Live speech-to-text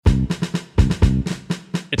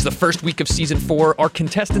It's the first week of season 4. Our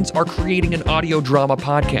contestants are creating an audio drama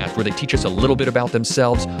podcast where they teach us a little bit about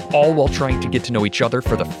themselves, all while trying to get to know each other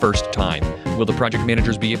for the first time. Will the project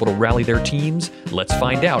managers be able to rally their teams? Let's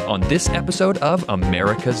find out on this episode of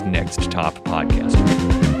America's Next Top Podcast.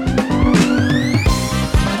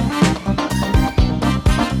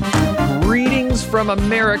 Greetings from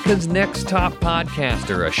America's Next Top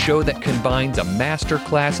Podcaster, a show that combines a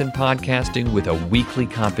masterclass in podcasting with a weekly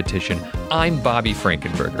competition. I'm Bobby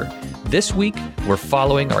Frankenberger. This week, we're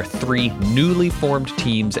following our 3 newly formed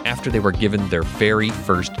teams after they were given their very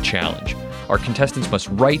first challenge. Our contestants must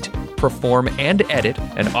write, perform, and edit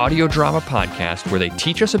an audio drama podcast where they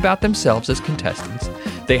teach us about themselves as contestants.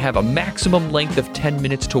 They have a maximum length of 10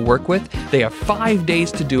 minutes to work with. They have 5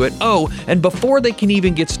 days to do it. Oh, and before they can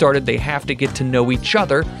even get started, they have to get to know each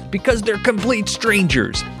other because they're complete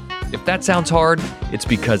strangers. If that sounds hard, it's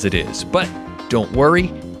because it is. But don't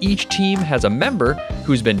worry, each team has a member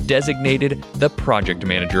who's been designated the project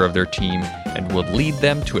manager of their team and will lead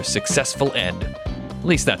them to a successful end. At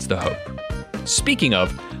least that's the hope. Speaking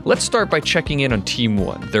of, let's start by checking in on Team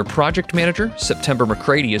 1. Their project manager, September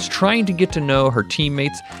McCready, is trying to get to know her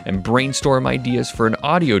teammates and brainstorm ideas for an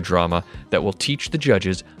audio drama that will teach the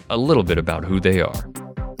judges a little bit about who they are.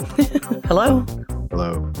 Hello.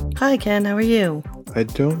 Hello. Hi, Ken. How are you? I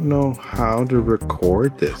don't know how to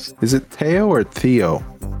record this. Is it Theo or Theo?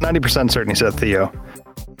 90% certain he said Theo.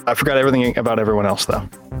 I forgot everything about everyone else, though.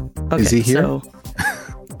 Okay, Is he here? So,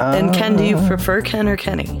 and Ken, do you prefer Ken or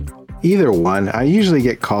Kenny? Either one. I usually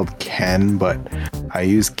get called Ken, but I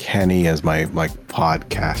use Kenny as my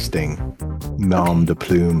podcasting nom de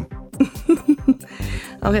plume.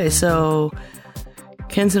 Okay, so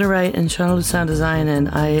Ken's gonna write and Sean will do sound design, and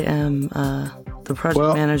I am the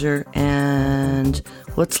project manager. And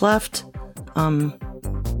what's left?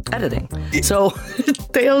 Editing. So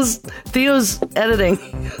Theo's editing.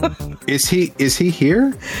 Is he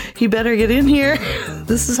here? He better get in here.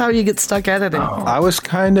 This is how you get stuck editing. I was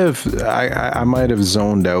kind of I might have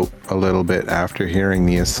zoned out a little bit after hearing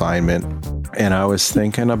the assignment, and I was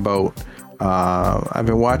thinking about I've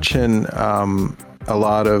been watching a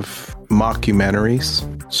lot of mockumentaries,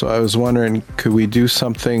 so I was wondering, could we do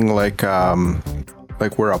something like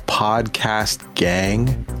we're a podcast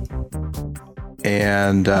gang,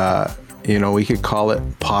 and we could call it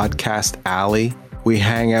Podcast Alley. We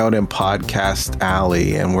hang out in Podcast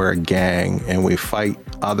Alley, and we're a gang, and we fight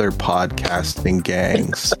other podcasting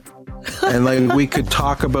gangs. And we could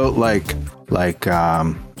talk about like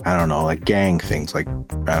I don't know, like gang things, like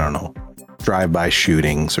I don't know, drive-by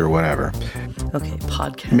shootings or whatever. Okay,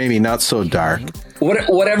 podcast. Maybe not so dark.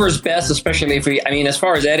 Whatever's best, especially if as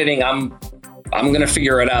far as editing, I'm gonna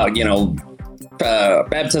figure it out.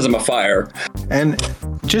 Baptism of fire. And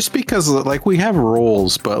just because we have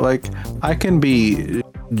roles, but I can be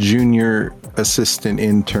junior assistant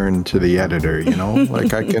intern to the editor,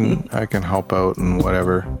 I can help out and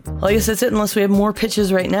whatever. Well, I guess that's it, unless we have more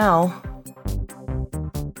pitches right now.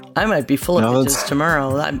 I might be full of pitches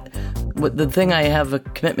tomorrow. The thing I have a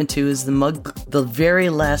commitment to is the very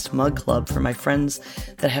last mug club for my friends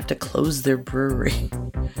that have to close their brewery.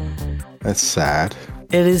 That's sad.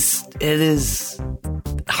 It is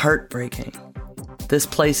heartbreaking. This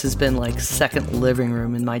place has been like second living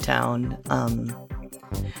room in my town.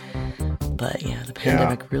 But yeah, the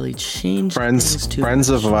pandemic really changed things too Friends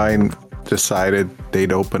much. of mine decided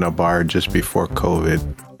they'd open a bar just before COVID.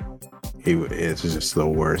 It's just the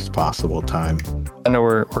worst possible time. I know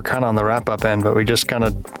we're kind of on the wrap-up end, but we just kind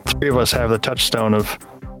of, 3 of us have the touchstone of,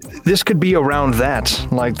 this could be around that,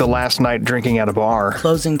 like the last night drinking at a bar.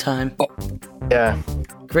 Closing time. Yeah.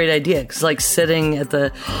 Great idea. Because sitting at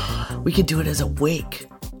we could do it as a wake.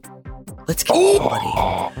 Let's get somebody.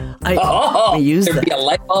 I use There'd that. be a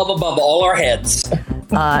light bulb above all our heads.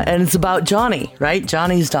 And it's about Johnny, right?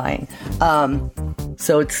 Johnny's dying.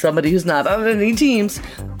 So it's somebody who's not on any teams.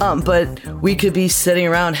 But we could be sitting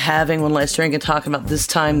around having one last drink and talking about this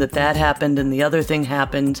time that happened and the other thing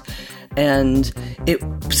happened. And it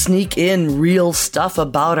sneak in real stuff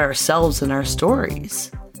about ourselves and our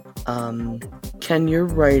stories. Ken, you're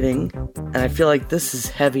writing, and I feel like this is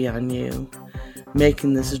heavy on you,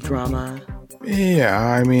 making this drama. Yeah,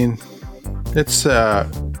 I mean, it's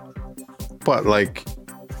but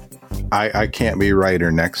I can't be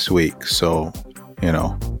writer next week, so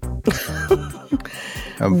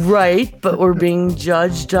Right, but we're being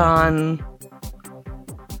judged on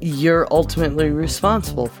you're ultimately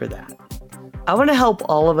responsible for that. I want to help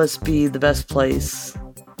all of us be the best place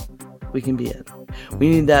we can be in. We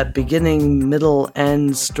need that beginning, middle,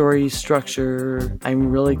 end story structure. I'm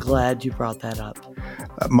really glad you brought that up.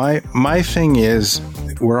 My thing is,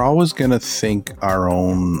 we're always going to think our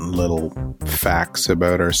own little facts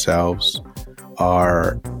about ourselves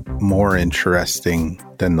are more interesting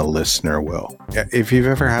than the listener will. If you've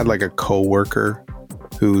ever had like a coworker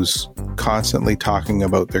who's constantly talking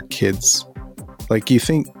about their kids, like you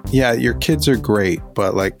think, yeah, your kids are great,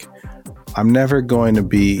 but like, I'm never going to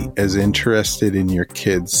be as interested in your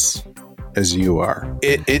kids as you are.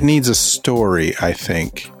 It needs a story, I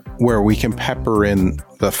think, where we can pepper in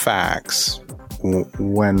the facts.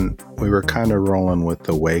 When we were kind of rolling with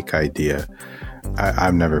the wake idea,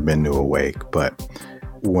 I've never been to a wake, but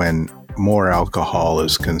when more alcohol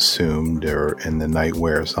is consumed and the night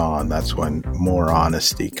wears on, that's when more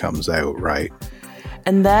honesty comes out, right?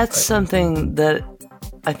 And that's something that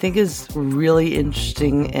I think is really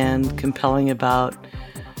interesting and compelling about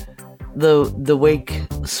the wake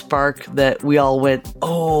spark, that we all went,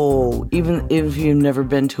 oh, even if you've never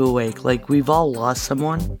been to a wake, like we've all lost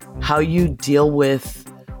someone. How you deal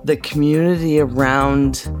with the community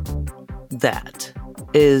around that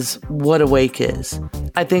is what a wake is.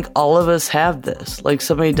 I think all of us have this. Like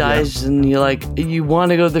somebody dies and you're like, you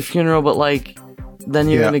want to go to the funeral, but like then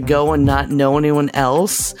you're going to go and not know anyone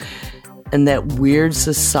else. And that weird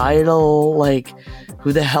societal, like,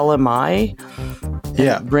 who the hell am I?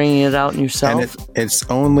 And bringing it out in yourself. And it's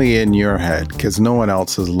only in your head because no one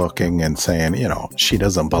else is looking and saying, you know, she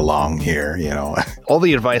doesn't belong here, you know. All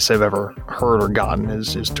the advice I've ever heard or gotten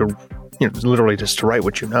is to, you know, literally just to write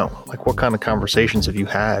what you know. Like, what kind of conversations have you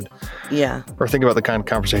had? Yeah. Or think about the kind of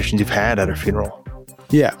conversations you've had at a funeral.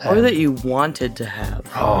 Yeah. Or that you wanted to have.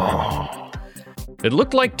 Oh. It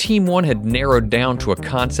looked like Team 1 had narrowed down to a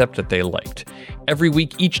concept that they liked. Every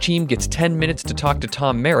week, each team gets 10 minutes to talk to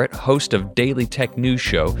Tom Merritt, host of Daily Tech News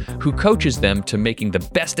Show, who coaches them to making the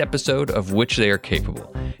best episode of which they are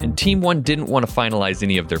capable. And Team 1 didn't want to finalize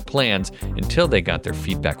any of their plans until they got their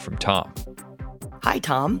feedback from Tom. Hi,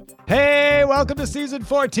 Tom. Hey, welcome to Season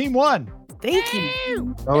 4, Team 1. Thank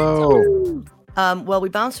you. Hello. Well, we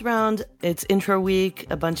bounced around. It's intro week,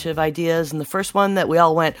 a bunch of ideas, and the first one that we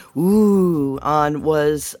all went, ooh, on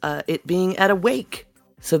was it being at a wake,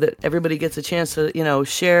 so that everybody gets a chance to, you know,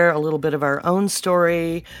 share a little bit of our own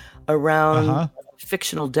story around a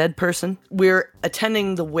fictional dead person. We're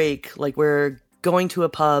attending the wake, like we're going to a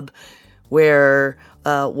pub where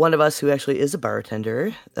one of us, who actually is a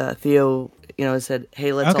bartender, Theo, you know, said,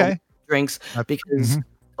 hey, let's all drinks because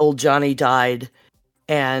old Johnny died.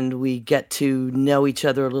 And we get to know each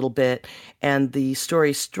other a little bit. And the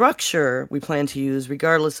story structure we plan to use,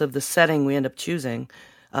 regardless of the setting we end up choosing,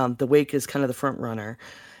 the wake is kind of the front runner,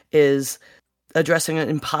 is addressing an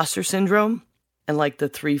imposter syndrome and like the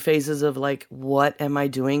three phases of like, what am I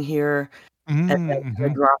doing here? And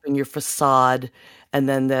then dropping your facade, and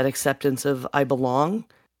then that acceptance of I belong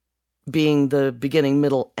being the beginning,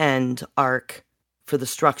 middle, end arc for the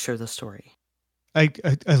structure of the story. I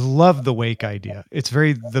love the wake idea. It's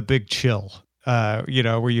very The Big Chill, you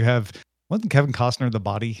know, where you have, wasn't Kevin Costner the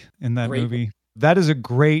body in that movie? That is a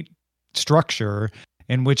great structure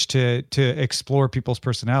in which to explore people's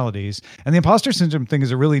personalities. And the imposter syndrome thing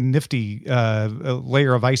is a really nifty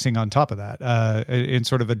layer of icing on top of that, in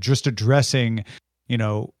sort of just addressing, you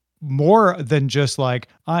know, more than just like,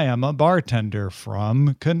 I am a bartender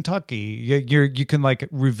from Kentucky. You can like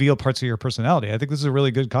reveal parts of your personality. I think this is a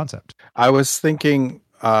really good concept. I was thinking,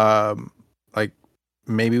 like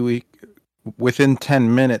maybe within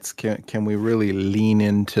 10 minutes, can we really lean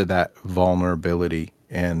into that vulnerability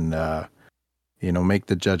and, you know, make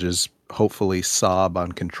the judges hopefully sob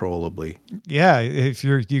uncontrollably. Yeah. If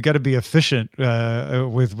you got to be efficient,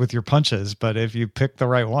 with your punches, but if you pick the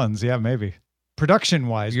right ones, yeah, maybe.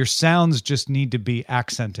 Production-wise, your sounds just need to be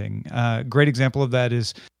accenting. Great example of that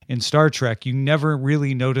is in Star Trek. You never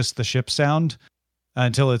really notice the ship sound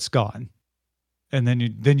until it's gone, and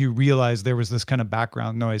then you realize there was this kind of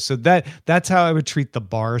background noise. So that's how I would treat the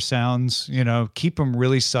bar sounds. You know, keep them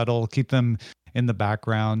really subtle, keep them in the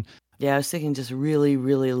background. Yeah, I was thinking just really,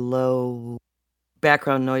 really low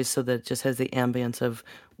background noise, so that it just has the ambience of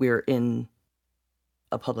we're in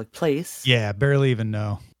a public place. Yeah, barely even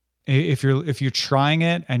know. If you're trying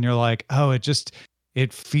it and you're like, oh,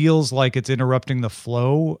 it feels like it's interrupting the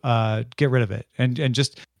flow, get rid of it and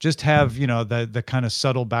just have, you know, the kind of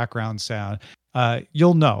subtle background sound.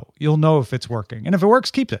 you'll know if it's working. And if it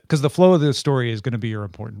works, keep it, because the flow of the story is going to be your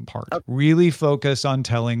important part. Really focus on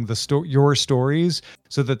telling your stories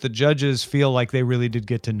so that the judges feel like they really did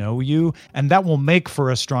get to know you, and that will make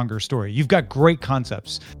for a stronger story. You've got great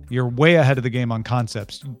concepts. You're way ahead of the game on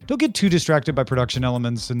concepts. Don't get too distracted by production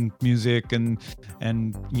elements and music and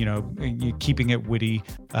you keeping it witty.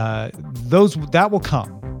 That will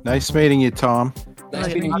come. Nice meeting you, Tom.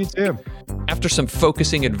 Nice meeting You too. After some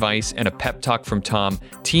focusing advice and a pep talk from Tom,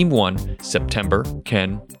 Team 1, September,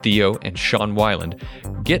 Ken, Theo, and Sean Weiland,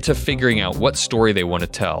 get to figuring out what story they want to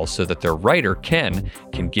tell so that their writer, Ken,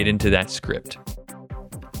 can get into that script.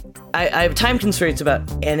 I have time constraints about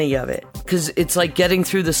any of it, because it's like getting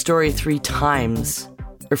through the story 3 times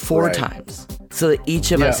or 4 times, so that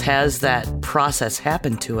each of us has that process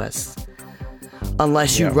happen to us,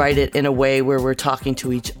 unless you write it in a way where we're talking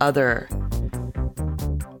to each other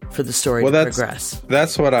for the story to progress.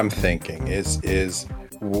 That's what I'm thinking is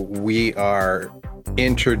we are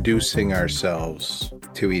introducing ourselves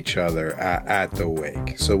to each other at the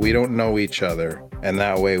wake. So we don't know each other, and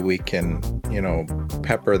that way we can,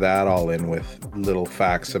 pepper that all in with little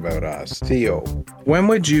facts about us. Theo, when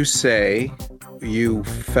would you say you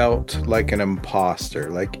felt like an imposter?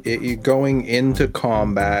 Like you going into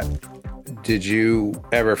combat, did you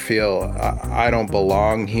ever feel, I don't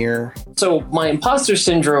belong here? So my imposter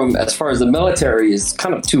syndrome, as far as the military, is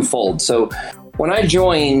kind of twofold. So when I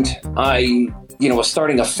joined, I was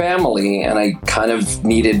starting a family, and I kind of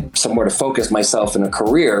needed somewhere to focus myself in a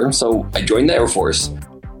career. So I joined the Air Force,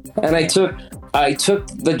 and I took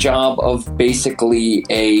the job of basically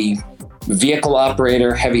a vehicle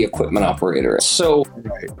operator, heavy equipment operator. So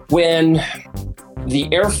when the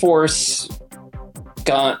Air Force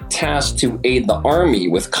got tasked to aid the Army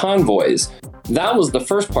with convoys, that was the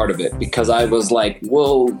first part of it, because I was like,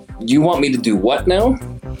 well, you want me to do what now?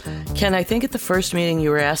 Ken, I think at the first meeting you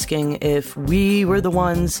were asking if we were the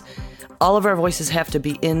ones, all of our voices have to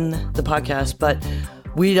be in the podcast, but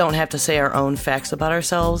we don't have to say our own facts about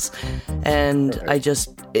ourselves. And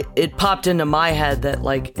it popped into my head that,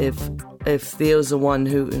 like, if Theo's the one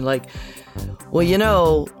who, like,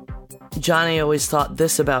 well, Johnny always thought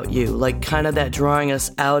this about you, like kind of that drawing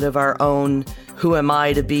us out of our own, who am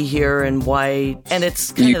I to be here and why? And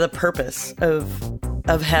it's kind of the purpose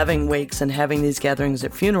of having wakes and having these gatherings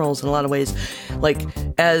at funerals in a lot of ways. Like,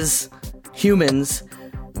 as humans,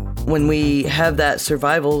 when we have that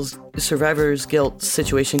survivor's guilt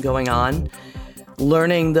situation going on,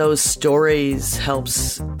 learning those stories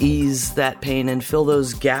helps ease that pain and fill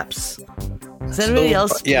those gaps. Does anybody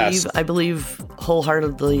else believe? Yes. I believe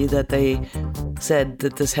wholeheartedly that they said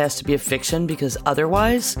that this has to be a fiction, because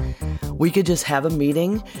otherwise we could just have a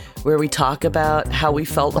meeting where we talk about how we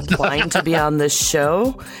felt applying to be on this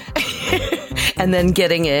show and then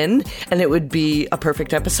getting in, and it would be a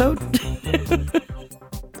perfect episode.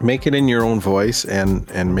 Make it in your own voice,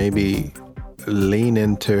 and maybe lean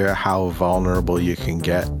into how vulnerable you can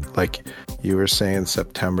get. Like you were saying,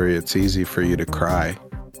 September, it's easy for you to cry.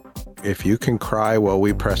 If you can cry while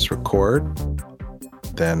we press record,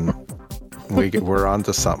 then we're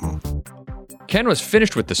onto something. Ken was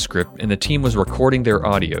finished with the script, and the team was recording their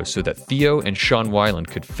audio so that Theo and Sean Weiland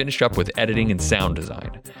could finish up with editing and sound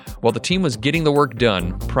design. While the team was getting the work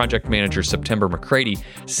done, project manager September McCready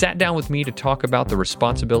sat down with me to talk about the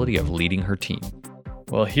responsibility of leading her team.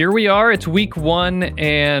 Well, here we are. It's week 1,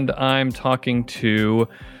 and I'm talking to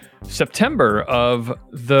September of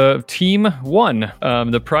the Team 1,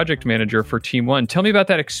 the project manager for Team 1. Tell me about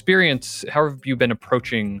that experience. How have you been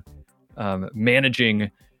approaching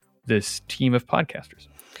managing this team of podcasters?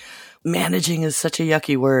 Managing is such a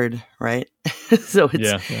yucky word, right? So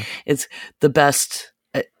it's the best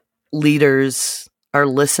leaders are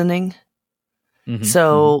listening. Mm-hmm,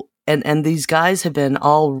 so, and these guys have been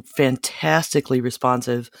all fantastically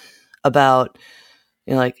responsive about,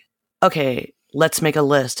 like, okay, let's make a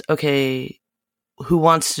list. Okay, who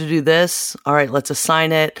wants to do this? All right, let's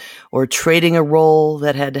assign it. Or trading a role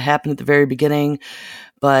that had to happen at the very beginning.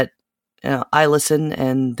 But I listen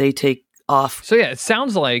and they take off. So yeah, it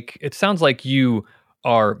sounds like you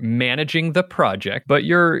are managing the project, but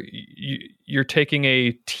you're taking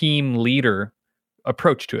a team leader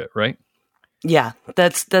approach to it, right? Yeah,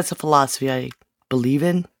 that's a philosophy I believe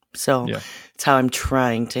in. So it's how I'm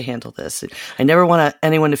trying to handle this. I never want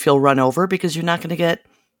anyone to feel run over, because you're not going to get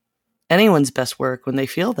anyone's best work when they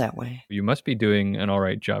feel that way. You must be doing an all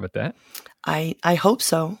right job at that. I hope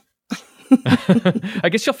so. I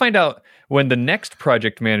guess you'll find out when the next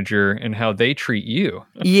project manager and how they treat you.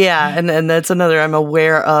 Yeah, and that's another I'm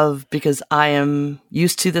aware of, because I am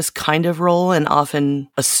used to this kind of role and often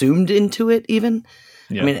assumed into it even.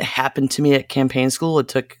 I mean, it happened to me at campaign school. It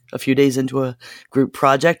took a few days into a group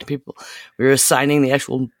project. We were assigning the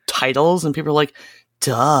actual titles, and people were like,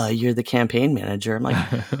 duh, you're the campaign manager. I'm like,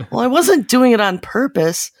 well, I wasn't doing it on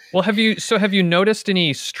purpose. Well, have you noticed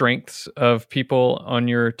any strengths of people on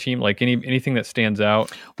your team? Like anything that stands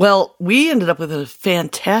out? Well, we ended up with a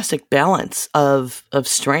fantastic balance of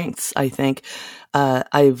strengths, I think.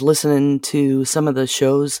 I've listened to some of the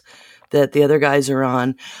shows that the other guys are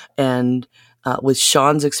on, and with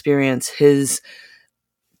Sean's experience, his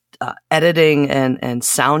editing and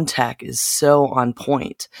sound tech is so on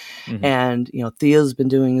point. Mm-hmm. And, Theo's been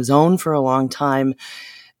doing his own for a long time,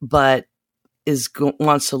 but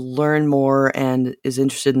wants to learn more and is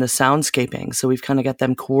interested in the soundscaping. So we've kind of got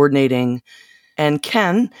them coordinating. And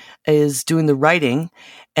Ken is doing the writing.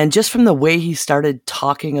 And just from the way he started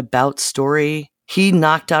talking about story, he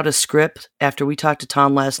knocked out a script after we talked to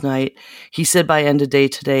Tom last night. He said by end of day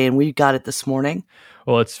today, and we got it this morning.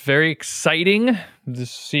 Well, it's very exciting to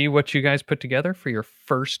see what you guys put together for your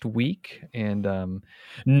first week. And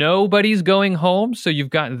nobody's going home, so you've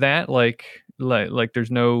got that. Like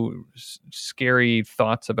there's no scary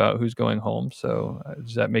thoughts about who's going home. So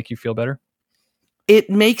does that make you feel better? It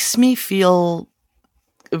makes me feel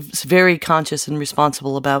very conscious and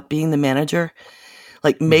responsible about being the manager,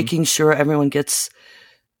 like making sure everyone gets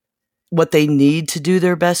what they need to do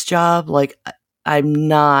their best job. Like, I'm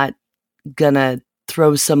not gonna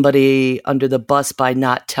throw somebody under the bus by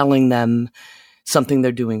not telling them something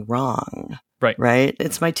they're doing wrong. Right?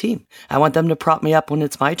 It's my team. I want them to prop me up when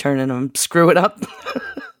it's my turn and I'm screwing up.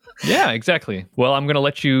 Yeah, exactly. Well, I'm going to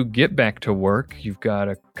let you get back to work. You've got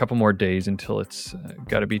a couple more days until it's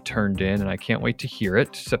got to be turned in, and I can't wait to hear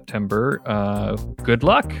it. September. Good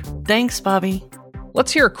luck. Thanks, Bobby.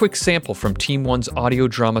 Let's hear a quick sample from Team 1's audio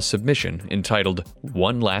drama submission entitled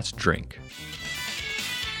One Last Drink.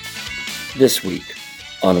 This week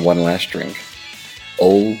on One Last Drink,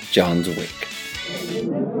 Old John's Wake.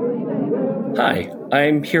 Hi,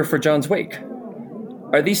 I'm here for John's Wake.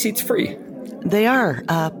 Are these seats free? They are.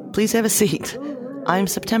 Please have a seat. I'm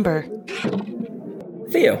September.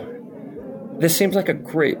 Theo, this seems like a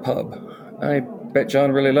great pub. I bet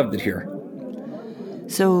John really loved it here.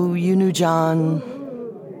 So you knew John?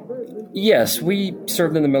 Yes, we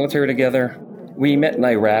served in the military together. We met in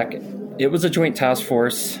Iraq. It was a joint task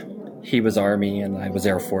force. He was Army and I was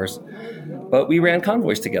Air Force. But we ran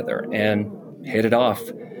convoys together and hit it off.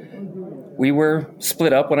 We were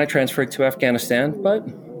split up when I transferred to Afghanistan, but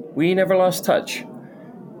we never lost touch.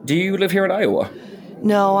 Do you live here in Iowa?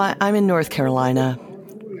 No, I'm in North Carolina.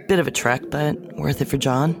 Bit of a trek, but worth it for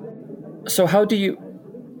John. So how did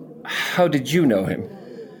you know him?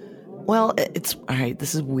 Well, it's all right.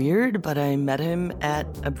 This is weird, but I met him at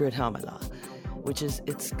a Brit Hamada,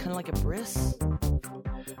 it's kind of like a bris.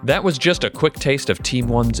 That was just a quick taste of Team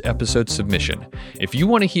 1's episode submission. If you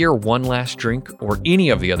want to hear One Last Drink or any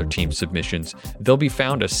of the other team submissions, they'll be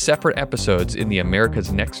found as separate episodes in the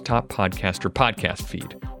America's Next Top Podcaster podcast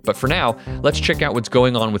feed. But for now, let's check out what's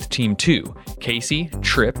going on with Team 2, Casey,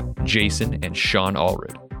 Tripp, Jason, and Sean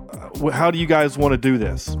Allred. How do you guys want to do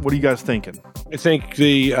this? What are you guys thinking? I think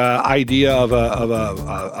the idea of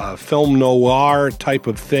a film noir type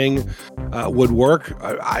of thing would work.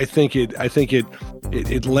 I think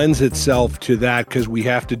it lends itself to that because we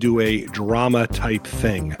have to do a drama type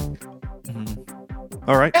thing. Mm-hmm.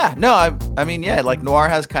 All right. Yeah. No. I mean, yeah. Like noir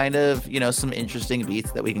has kind of some interesting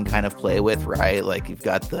beats that we can kind of play with, right? Like you've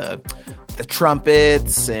got the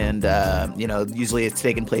trumpets and usually it's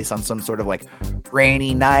taking place on some sort of like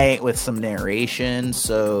rainy night with some narration.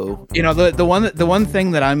 So the one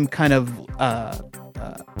thing that I'm kind of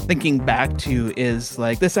thinking back to is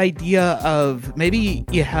like this idea of maybe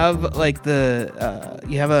you have like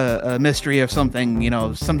you have a mystery of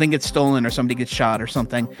something, something gets stolen or somebody gets shot or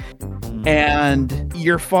something, and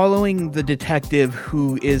you're following the detective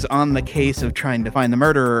who is on the case of trying to find the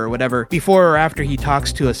murderer or whatever. Before or after he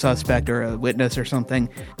talks to a suspect or a witness or something,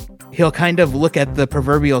 he'll kind of look at the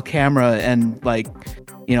proverbial camera and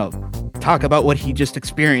talk about what he just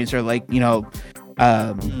experienced, or like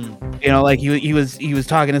like he was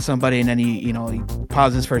talking to somebody and then he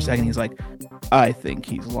pauses for a second. He's like, I think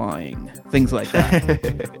he's lying. Things like that.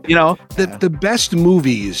 The best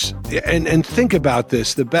movies, and think about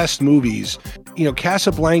this, the best movies,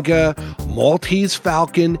 Casablanca, Maltese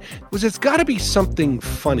Falcon, it's got to be something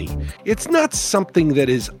funny. It's not something that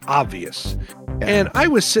is obvious. Yeah. And I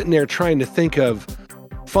was sitting there trying to think of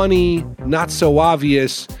funny, not so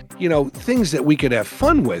obvious, things that we could have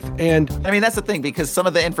fun with. And I mean, that's the thing, because some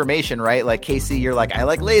of the information, right? Like Casey, you're like, I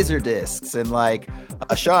like laser discs, and like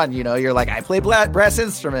Sean, you're like, I play brass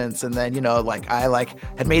instruments, and then like I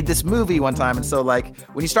had made this movie one time, and so like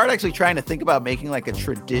when you start actually trying to think about making like a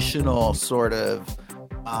traditional sort of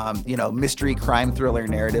mystery crime thriller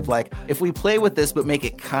narrative, like if we play with this but make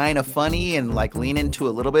it kind of funny and like lean into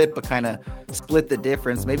a little bit but kind of split the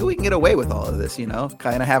difference, maybe we can get away with all of this,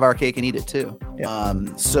 kind of have our cake and eat it too.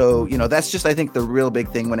 So that's just, I think, the real big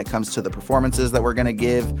thing when it comes to the performances that we're going to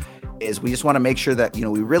give, is we just want to make sure that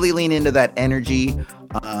we really lean into that energy.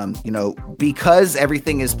 Because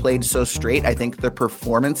everything is played so straight, I think the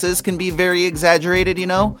performances can be very exaggerated,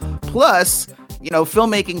 plus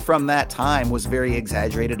filmmaking from that time was very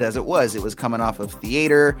exaggerated as it was. It was coming off of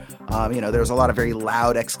theater. There was a lot of very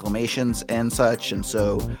loud exclamations and such. And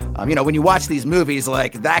so, when you watch these movies,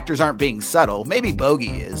 like, the actors aren't being subtle. Maybe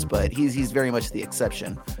Bogey is, but he's very much the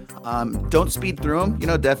exception. Don't speed through them.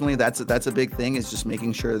 Definitely that's a big thing, is just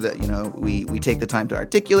making sure that, we take the time to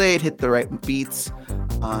articulate, hit the right beats.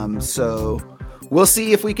 So we'll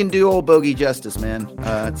see if we can do old Bogey justice, man.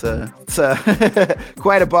 It's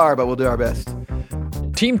quite a bar, but we'll do our best.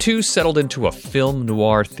 Team 2 settled into a film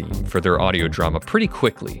noir theme for their audio drama pretty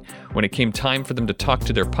quickly. When it came time for them to talk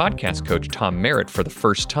to their podcast coach, Tom Merritt, for the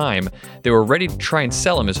first time, they were ready to try and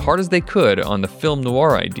sell him as hard as they could on the film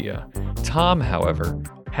noir idea. Tom, however,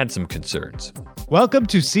 had some concerns. Welcome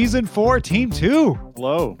to Season 4, Team 2.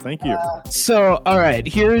 Hello, thank you. So, all right,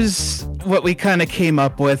 here's what we kind of came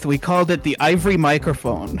up with. We called it the Ivory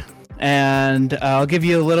Microphone. And I'll give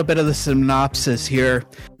you a little bit of the synopsis here.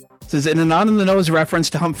 It says, in an on-the-nose reference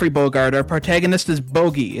to Humphrey Bogart, our protagonist is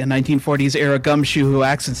Bogey, a 1940s-era gumshoe who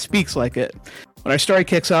acts and speaks like it. When our story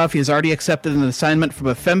kicks off, he has already accepted an assignment from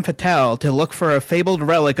a femme fatale to look for a fabled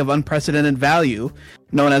relic of unprecedented value,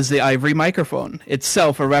 known as the Ivory Microphone,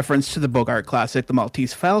 itself a reference to the Bogart classic, The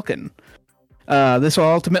Maltese Falcon. This will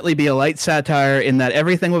ultimately be a light satire in that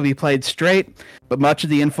everything will be played straight, but much of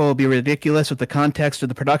the info will be ridiculous with the context of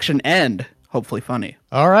the production and hopefully funny.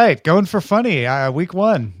 All right, going for funny. Week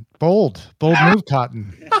 1. Bold move,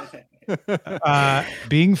 Cotton.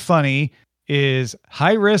 Being funny is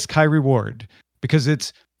high risk, high reward, because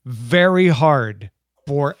it's very hard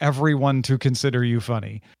for everyone to consider you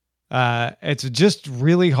funny. It's just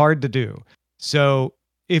really hard to do. So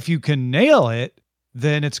if you can nail it,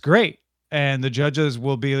 then it's great. And the judges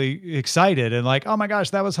will be excited and like, oh my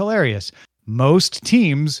gosh, that was hilarious. Most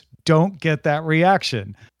teams don't get that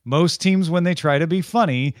reaction. Most teams, when they try to be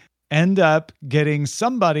funny, end up getting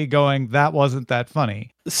somebody going, that wasn't that funny.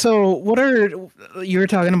 So you were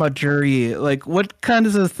talking about jury, like what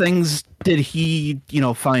kinds of things did he,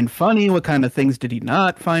 find funny? What kind of things did he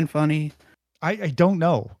not find funny? I don't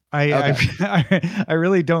know. I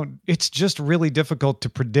really don't. It's just really difficult to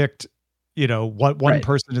predict, what one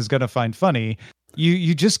person is going to find funny.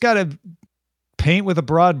 You just got to paint with a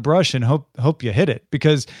broad brush and hope you hit it,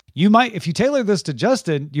 because you might, if you tailor this to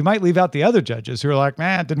Justin, you might leave out the other judges who are like,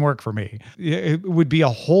 it didn't work for me. It would be a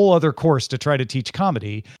whole other course to try to teach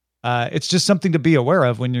comedy. It's just something to be aware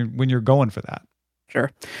of when you're going for that.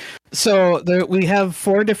 Sure. So we have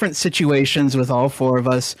 4 different situations with all 4 of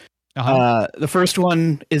us. The first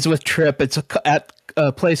one is with Trip. It's at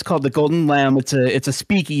a place called the Golden Lamb. It's a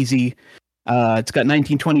speakeasy. It's got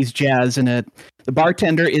 1920s jazz in it. The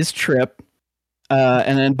bartender is Trip.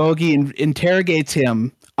 And then Bogey interrogates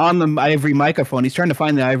him on the ivory microphone. He's trying to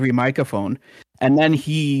find the ivory microphone. And then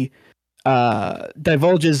he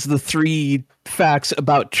divulges the 3 facts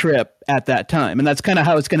about Trip at that time. And that's kind of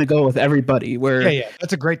how it's going to go with everybody. Where yeah,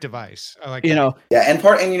 that's a great device. I like that. Yeah, and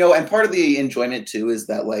part of the enjoyment too is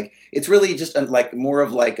that like it's really just like more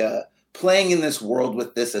of like a playing in this world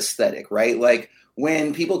with this aesthetic, right? Like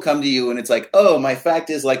when people come to you and it's like, oh, my fact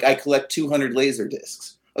is like I collect 200 laser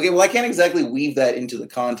discs. Okay, well, I can't exactly weave that into the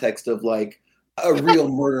context of like a real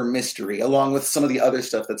murder mystery along with some of the other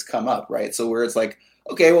stuff that's come up, right? So where it's like,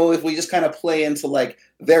 okay, well, if we just kind of play into like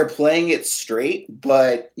they're playing it straight,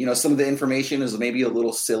 but some of the information is maybe a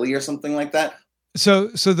little silly or something like that. So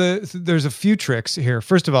there's a few tricks here.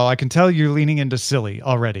 First of all, I can tell you're leaning into silly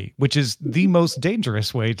already, which is the most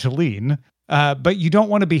dangerous way to lean. But you don't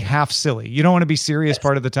want to be half silly. You don't want to be serious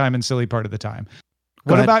part of the time and silly part of the time.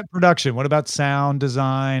 What about production? What about sound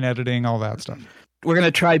design, editing, all that stuff? We're going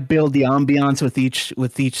to try build the ambiance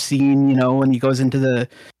with each scene. When he goes into the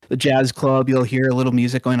jazz club, you'll hear a little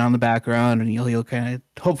music going on in the background, and you'll kind of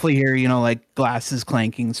hopefully hear, like glasses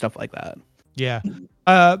clanking and stuff like that. Yeah.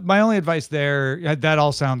 My only advice there, that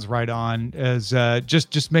all sounds right on, is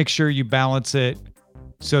just make sure you balance it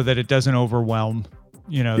so that it doesn't overwhelm,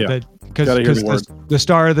 that because the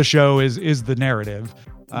star of the show is the narrative.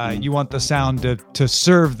 You want the sound to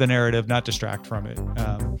serve the narrative, not distract from it.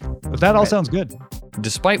 But that all sounds good.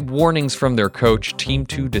 Despite warnings from their coach, Team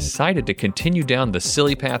 2 decided to continue down the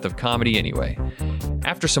silly path of comedy anyway.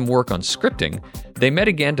 After some work on scripting, They met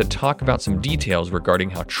again to talk about some details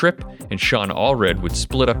regarding how Tripp and Sean Allred would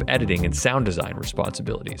split up editing and sound design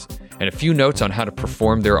responsibilities, and a few notes on how to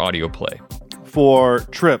perform their audio play. For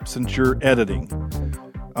Tripp, since you're editing,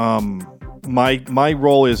 my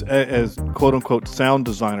role is as quote-unquote sound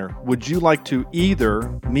designer. Would you like to either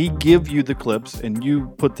me give you the clips and you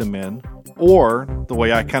put them in, or the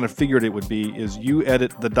way I kind of figured it would be is you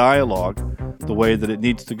edit the dialogue the way that it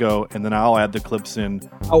needs to go, and then I'll add the clips in.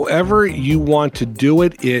 However you want to do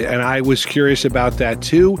it, and I was curious about that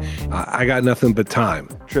too. I got nothing but time.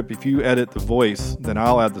 Tripp, if you edit the voice, then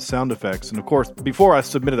I'll add the sound effects. And of course, before I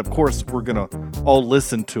submit it, of course, we're going to all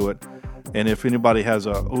listen to it. And if anybody has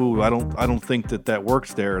I don't think that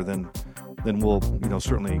works there, then we'll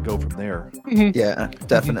certainly go from there. Yeah,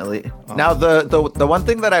 definitely. Now the one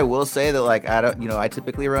thing that I will say that like I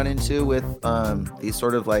typically run into with these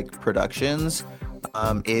sort of like productions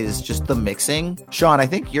is just the mixing. Sean, I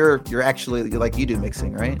think you're actually like you do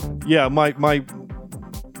mixing, right? Yeah, my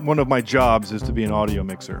one of my jobs is to be an audio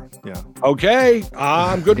mixer. Yeah. Okay,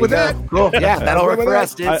 I'm good with that. Cool. Yeah, that'll work for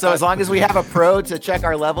us, dude. So as long as we have a pro to check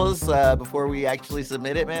our levels before we actually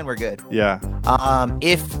submit it, man, we're good. Yeah.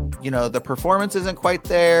 If the performance isn't quite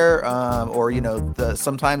there, or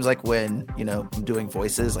sometimes like when I'm doing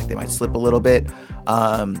voices, like they might slip a little bit.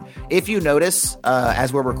 If you notice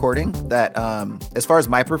as we're recording that as far as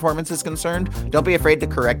my performance is concerned, don't be afraid to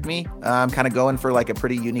correct me. I'm kind of going for like a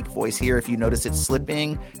pretty unique voice here. If you notice it's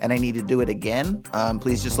slipping and I need to do it again,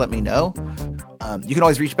 please just let me know. You can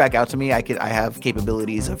always reach back out to me. I have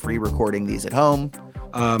capabilities of re-recording these at home.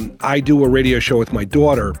 I do a radio show with my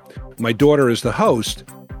daughter. My daughter is the host,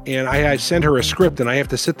 and I send her a script, and I have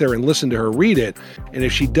to sit there and listen to her read it. And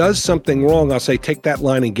if she does something wrong, I'll say, "Take that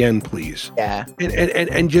line again, please." Yeah. And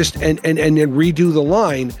then redo the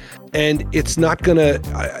line, and it's not gonna,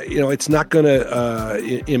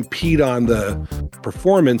 impede on the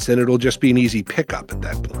performance, and it'll just be an easy pickup at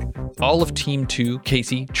that point. All of Team 2,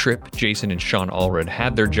 Casey, Tripp, Jason, and Sean Allred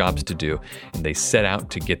had their jobs to do, and they set out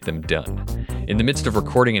to get them done. In the midst of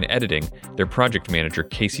recording and editing, their project manager,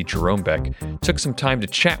 Casey Jeromebeck, took some time to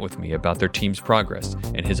chat with me about their team's progress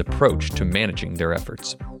and his approach to managing their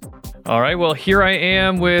efforts. All right, well, here I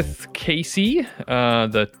am with Casey,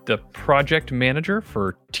 the project manager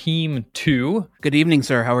for Team 2. Good evening,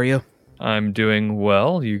 sir. How are you? I'm doing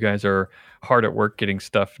well. You guys are hard at work getting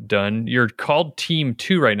stuff done. You're called Team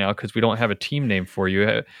 2 right now because we don't have a team name for you.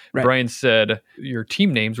 Right. Brian said your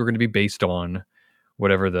team names were going to be based on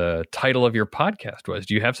whatever the title of your podcast was.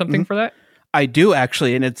 Do you have something for that? I do,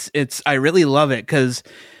 actually, and it's I really love it because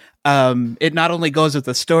it not only goes with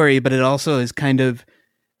the story, but it also is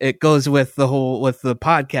it goes with the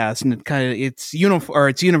podcast, and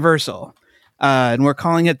it's universal, and we're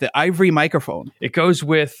calling it the Ivory Microphone. It goes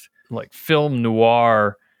with like film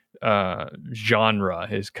noir genre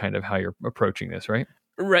is kind of how you're approaching this, right?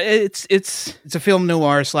 Right. It's a film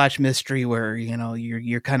noir / mystery where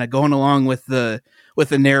you're kind of going along with the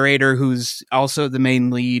narrator who's also the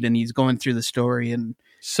main lead, and he's going through the story. And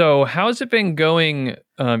so, how's it been going?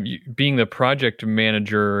 Being the project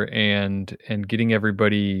manager and getting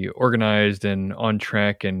everybody organized and on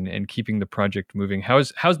track and keeping the project moving.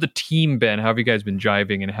 How's the team been? How have you guys been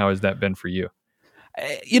jiving, and how has that been for you?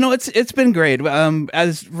 It's been great.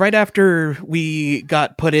 As right after we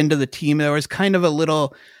got put into the team, there was kind of a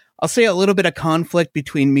little bit of conflict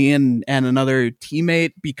between me and another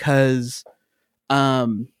teammate because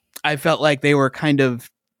I felt like they were kind of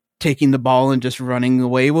taking the ball and just running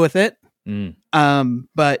away with it.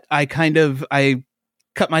 But I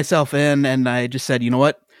cut myself in, and I just said, you know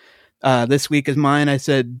what? This week is mine. I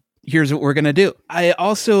said, here's what we're going to do. I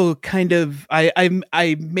also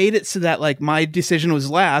I made it so that like my decision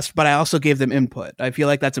was last, but I also gave them input. I feel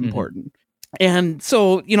like that's important. And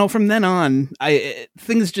so, from then on,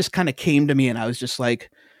 things just kind of came to me, and I was just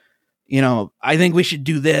like, I think we should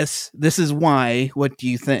do this. This is why. What do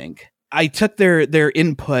you think? I took their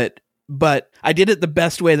input, but I did it the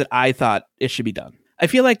best way that I thought it should be done. I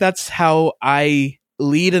feel like that's how I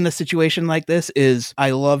lead in a situation like this. Is I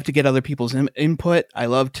love to get other people's input. I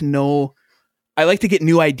love to know. I like to get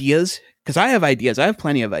new ideas because I have ideas. I have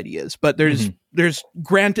plenty of ideas, but there's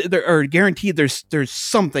guaranteed there's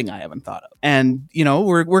something I haven't thought of. And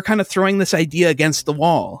we're kind of throwing this idea against the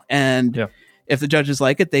wall. And if the judges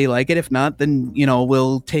like it, they like it. If not, then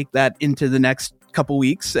we'll take that into the next couple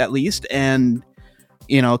weeks at least, and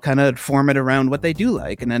kind of form it around what they do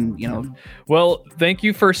like. And then, Well, thank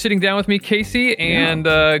you for sitting down with me, Casey, and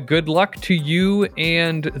good luck to you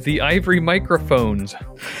and the Ivory Microphones.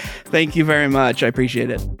 Thank you very much. I appreciate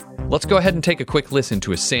it. Let's go ahead and take a quick listen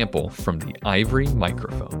to a sample from the Ivory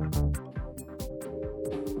Microphone.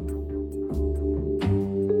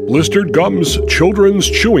 Blistered Gums Children's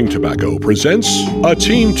Chewing Tobacco presents a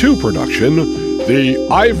Team 2 production, The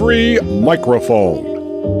Ivory Microphone.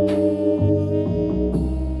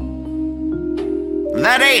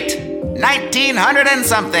 The date, 1900 and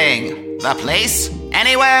something. The place,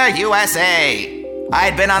 anywhere, USA.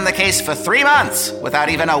 I'd been on the case for 3 months without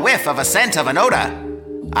even a whiff of a scent of an odor.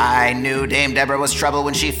 I knew Dame Deborah was trouble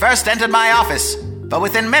when she first entered my office, but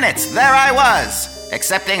within minutes, there I was,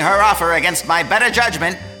 accepting her offer against my better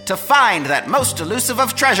judgment to find that most elusive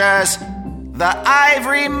of treasures, the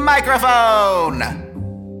Ivory Microphone.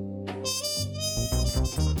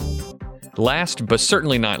 Last, but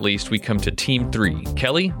certainly not least, we come to Team 3,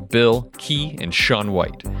 Kelly, Bill, Key, and Sean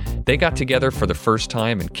White. They got together for the first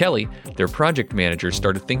time, and Kelly, their project manager,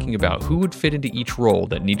 started thinking about who would fit into each role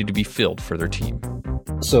that needed to be filled for their team.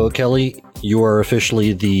 So, Kelly, you are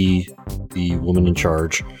officially the woman in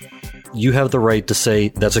charge. You have the right to say,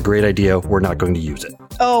 that's a great idea, we're not going to use it.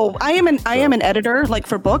 Oh, I am an editor, like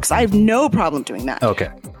for books. I have no problem doing that. Okay.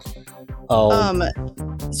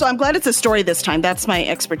 So I'm glad it's a story this time. That's my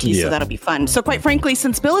expertise, so that'll be fun. So quite frankly,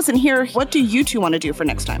 since Bill isn't here, what do you two want to do for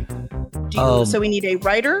next time? So we need a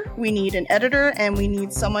writer, we need an editor, and we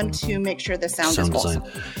need someone to make sure the sound is awesome.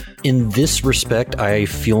 In this respect, I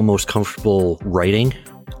feel most comfortable writing.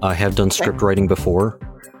 I have done script writing before.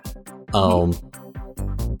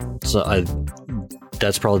 So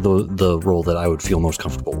that's probably the role that I would feel most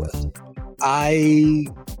comfortable with. I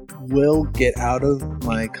will get out of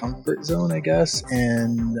my comfort zone, I guess,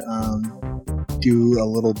 and do a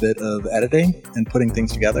little bit of editing and putting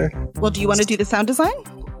things together. Well, do you want to do the sound design?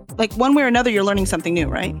 Like, one way or another, you're learning something new,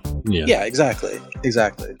 right? Yeah, exactly.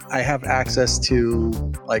 I have access to,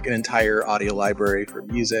 like, an entire audio library for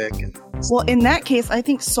music. Well, in that case, I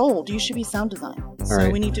think sold. You should be sound design. So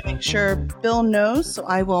we need to make sure Bill knows, so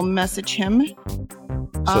I will message him.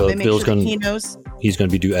 So and make Bill's sure going, he knows he's going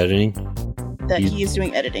to be doing editing? That he is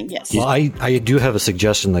doing editing, yes. Well, I do have a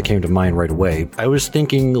suggestion that came to mind right away. I was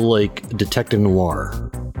thinking, like, detective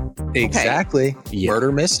noir. Exactly. Yeah.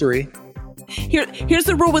 Murder mystery. Here's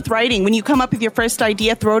the rule with writing. When you come up with your first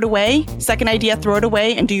idea, throw it away. Second idea, throw it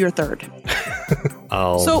away, and do your third.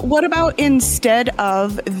 So what about instead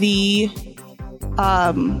of the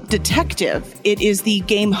detective, it is the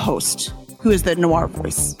game host who is the noir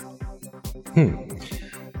voice?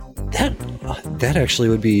 That actually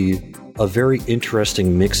would be a very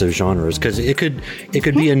interesting mix of genres, because it could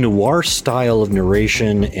be a noir style of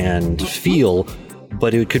narration and feel,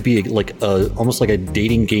 but it could be like almost like a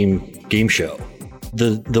dating game show.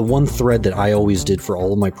 The one thread that I always did for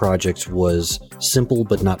all of my projects was simple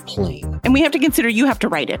but not plain. And we have to consider you have to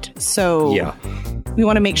write it. So we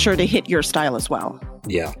want to make sure to hit your style as well.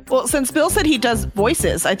 Yeah. Well, since Bill said he does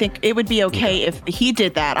voices, I think it would be okay if he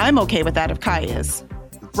did that. I'm okay with that if Kai is.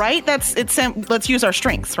 Right? Let's use our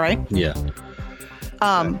strengths, right? Yeah.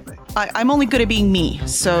 I'm only good at being me,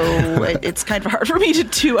 so it's kind of hard for me to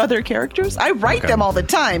do other characters. I write them all the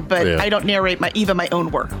time, but I don't narrate even my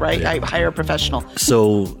own work, right? I hire a professional.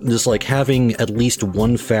 So just like having at least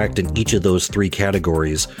one fact in each of those three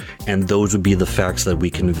categories, and those would be the facts that we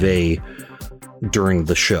convey during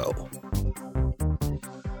the show.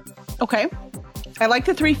 Okay. I like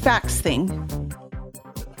the 3 facts thing.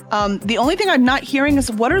 The only thing I'm not hearing is,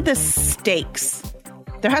 what are the stakes?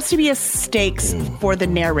 There has to be a stakes for the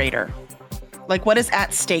narrator. Like, what is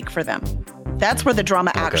at stake for them? That's where the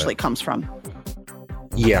drama actually comes from.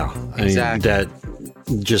 Yeah, exactly.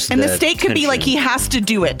 The stake could be like, he has to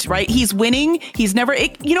do it, right? He's winning. He's never,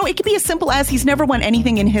 it could be as simple as he's never won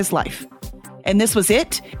anything in his life. And this was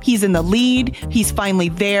it. He's in the lead. He's finally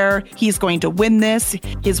there. He's going to win this.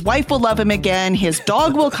 His wife will love him again. His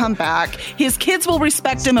dog will come back. His kids will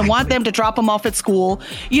respect him and want them to drop him off at school.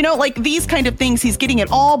 Like these kind of things. He's getting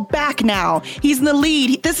it all back now. He's in the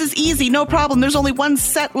lead. This is easy. No problem. There's only one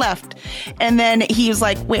set left. And then he was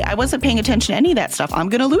like, wait, I wasn't paying attention to any of that stuff. I'm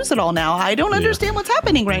going to lose it all now. I don't understand what's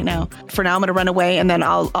happening right now. For now, I'm going to run away, and then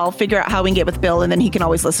I'll figure out how we can get with Bill, and then he can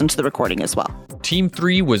always listen to the recording as well. Team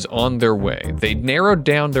 3 was on their way. They narrowed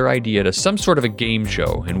down their idea to some sort of a game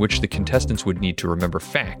show in which the contestants would need to remember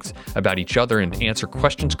facts about each other and answer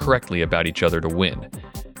questions correctly about each other to win.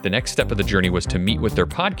 The next step of the journey was to meet with their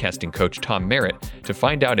podcasting coach, Tom Merritt, to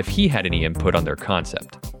find out if he had any input on their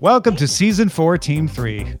concept. Welcome to Season 4, Team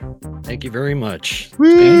 3. Thank you very much.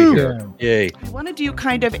 Woo! Yay. I want to do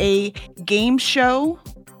kind of a game show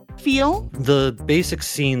feel. The basic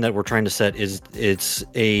scene that we're trying to set is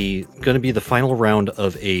going to be the final round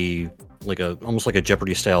of almost like a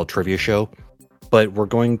Jeopardy style trivia show, but we're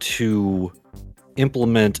going to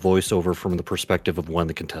implement voiceover from the perspective of one of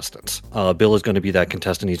the contestants. Bill is going to be that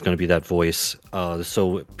contestant. He's going to be that voice.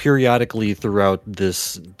 So periodically throughout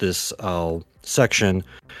this section,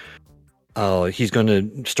 he's going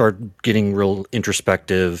to start getting real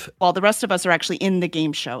introspective. While the rest of us are actually in the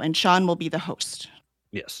game show, and Sean will be the host.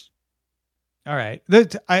 Yes. All right.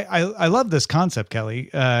 I love this concept, Kelly,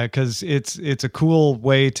 because it's a cool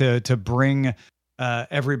way to bring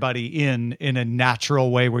everybody in a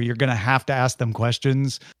natural way where you're going to have to ask them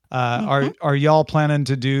questions. Are y'all planning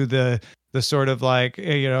to do the sort of like,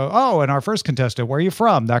 and our first contestant, where are you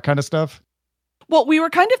from? That kind of stuff? Well, we were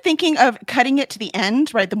kind of thinking of cutting it to the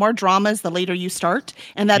end, right? The more dramas, the later you start,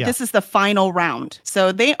 and that this is the final round.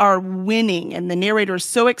 So they are winning, and the narrator is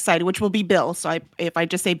so excited, which will be Bill. So if I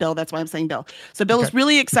just say Bill, that's why I'm saying Bill. So Bill is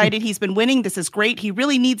really excited. He's been winning. This is great. He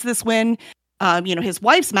really needs this win. His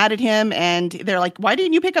wife's mad at him, and they're like, why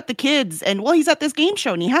didn't you pick up the kids? And well, he's at this game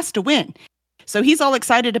show, and he has to win. So he's all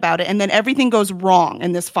excited about it, and then everything goes wrong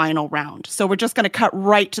in this final round. So we're just going to cut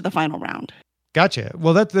right to the final round. Gotcha.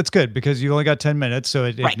 Well, that's good because you only got 10 minutes, so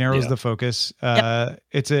it narrows the focus.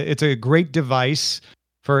 It's a great device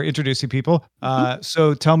for introducing people.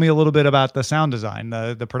 So tell me a little bit about the sound design,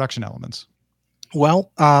 the production elements.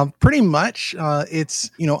 Well, pretty much, it's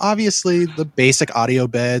obviously the basic audio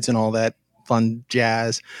beds and all that fun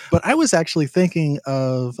jazz. But I was actually thinking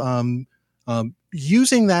of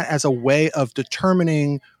using that as a way of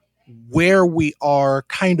determining where we are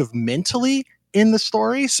kind of mentally in the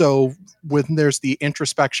story. So when there's the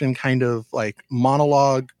introspection kind of like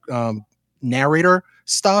monologue narrator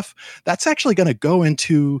stuff, that's actually going to go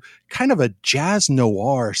into kind of a jazz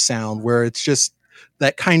noir sound where it's just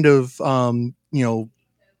that kind of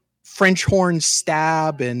French horn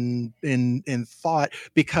stab and thought,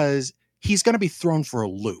 because he's going to be thrown for a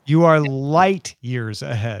loop. You are light years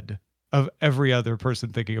ahead of every other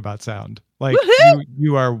person thinking about sound. Like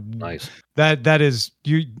you are nice. That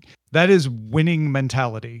is winning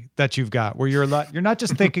mentality that you've got, where you're not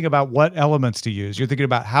just thinking about what elements to use. You're thinking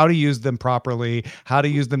about how to use them properly, how to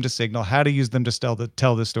use them to signal, how to use them to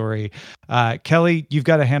tell the story. Kelly, you've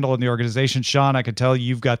got a handle in the organization. Sean, I can tell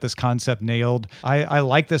you've got this concept nailed. I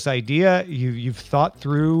like this idea. You've thought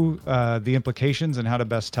through the implications and how to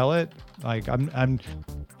best tell it. Like I'm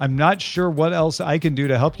not sure what else I can do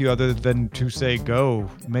to help you other than to say, go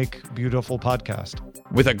make beautiful podcast.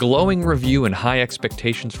 With a glowing review and high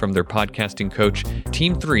expectations from their podcasting coach,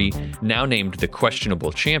 Team 3, now named the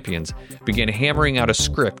Questionable Champions, began hammering out a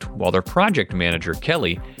script while their project manager,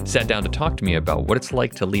 Kelly, sat down to talk to me about what it's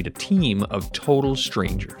like to lead a team of total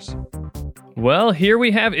strangers. Well, here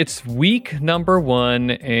we have it's week number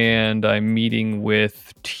 1, and I'm meeting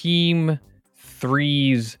with Team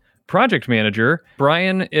 3's project manager.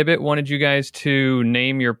 Brian Ibbett wanted you guys to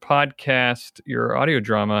name your podcast, your audio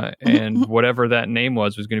drama, and whatever that name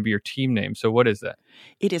was going to be your team name. So what is that?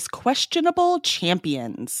 It is Questionable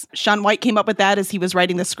Champions. Sean White came up with that as he was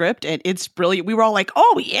writing the script, and it's brilliant. We were all like,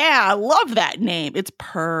 oh yeah, I love that name. It's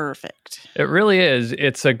perfect. It really is.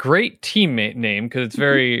 It's a great teammate name because it's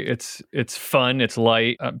very, it's fun, it's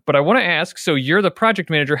light. But I want to ask, so you're the project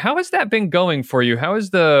manager. How has that been going for you?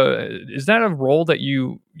 Is that a role that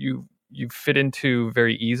you fit into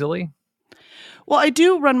very easily? Well, I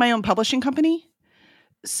do run my own publishing company.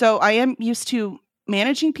 So I am used to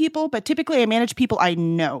managing people, but typically I manage people I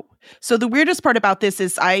know. So the weirdest part about this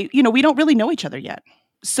is we don't really know each other yet.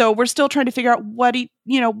 So we're still trying to figure out what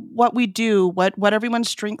we do, what everyone's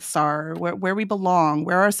strengths are, where we belong,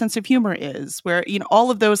 where our sense of humor is, where,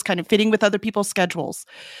 all of those kind of fitting with other people's schedules.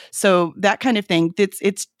 So that kind of thing,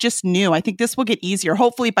 it's just new. I think this will get easier.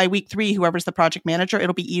 Hopefully by week 3, whoever's the project manager,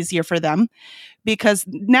 it'll be easier for them because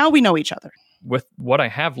now we know each other. With what I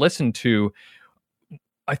have listened to,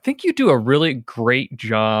 I think you do a really great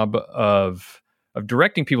job of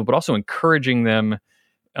directing people, but also encouraging them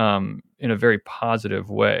in a very positive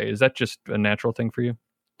way. Is that just a natural thing for you?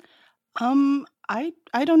 I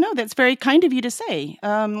don't know. That's very kind of you to say.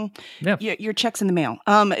 Your check's in the mail.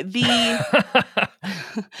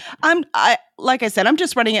 Like I said, I'm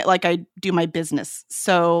just running it like I do my business.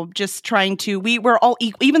 So just trying to, we're all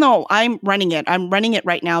equal, even though I'm running it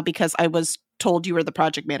right now because I was told you were the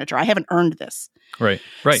project manager. I haven't earned this. Right.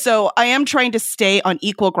 So I am trying to stay on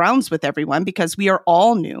equal grounds with everyone because we are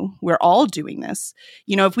all new. We're all doing this.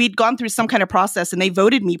 If we'd gone through some kind of process and they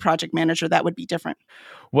voted me project manager, that would be different.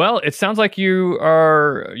 Well, it sounds like you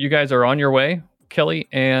guys are on your way, Kelly,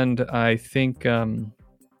 and I think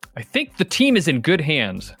the team is in good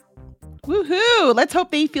hands. Woohoo! Let's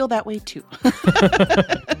hope they feel that way too.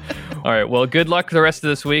 All right. Well, good luck the rest of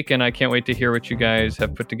this week, and I can't wait to hear what you guys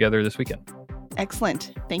have put together this weekend.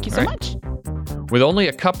 Excellent. Thank you so much. With only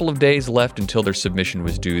a couple of days left until their submission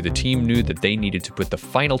was due, the team knew that they needed to put the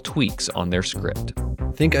final tweaks on their script.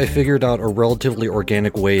 I think I figured out a relatively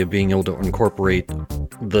organic way of being able to incorporate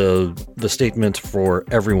the statement for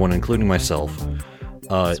everyone, including myself.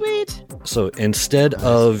 Sweet. So instead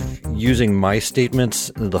of using my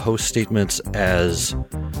statements, the host statements, as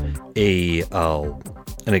an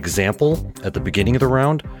example at the beginning of the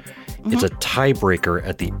round, it's a tiebreaker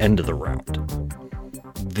at the end of the round.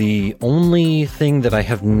 The only thing that I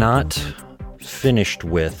have not finished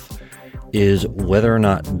with is whether or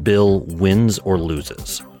not Bill wins or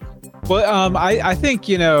loses. Well, I think,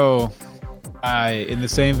 in the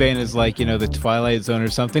same vein as the Twilight Zone or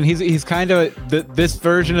something, he's kind of this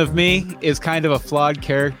version of me is kind of a flawed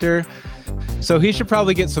character, so he should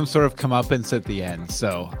probably get some sort of comeuppance at the end.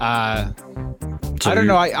 So I don't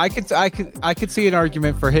know. I could see an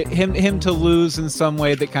argument for him to lose in some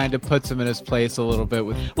way that kind of puts him in his place a little bit.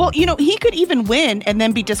 Well, he could even win and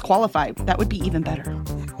then be disqualified. That would be even better.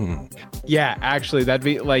 Yeah, actually, that'd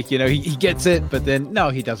be he gets it, but then no,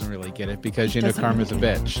 he doesn't really get it because karma's a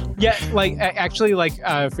bitch. Yeah,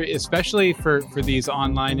 especially for these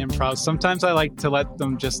online improvs, sometimes I like to let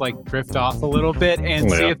them just drift off a little bit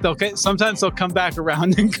and see if sometimes they'll come back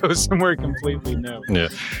around and go somewhere completely new. Yeah.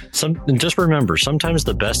 Just remember, sometimes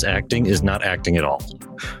the best acting is not acting at all.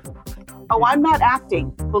 Oh, I'm not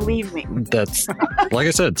acting. Believe me. That's, like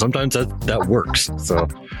I said, sometimes that works. So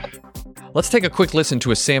let's take a quick listen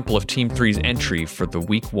to a sample of Team 3's entry for the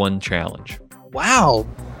Week 1 challenge. Wow,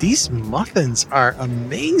 these muffins are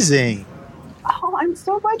amazing. Oh, I'm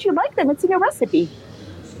so glad you like them. It's in your recipe.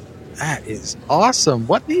 That is awesome.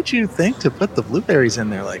 What made you think to put the blueberries in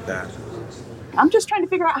there like that? I'm just trying to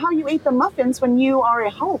figure out how you ate the muffins when you are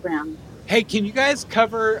a hologram. Hey, can you guys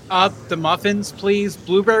cover up the muffins, please?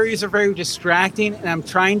 Blueberries are very distracting, and I'm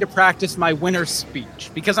trying to practice my winner's speech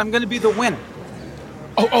because I'm going to be the winner.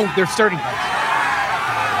 Oh, they're starting.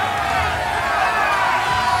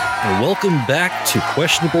 And welcome back to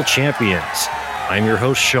Questionable Champions. I'm your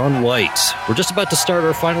host, Sean White. We're just about to start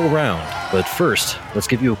our final round, but first, let's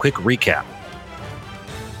give you a quick recap.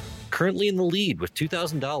 Currently in the lead with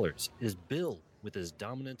 $2,000 is Bill with his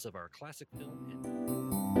dominance of our classic film.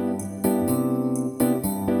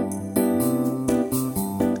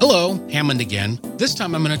 Hello, Hammond again. This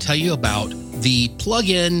time I'm going to tell you about the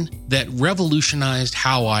plugin that revolutionized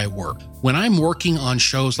how I work. When I'm working on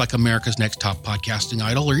shows like America's Next Top Podcasting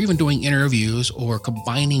Idol, or even doing interviews or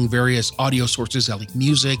combining various audio sources like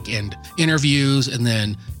music and interviews and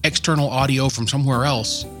then external audio from somewhere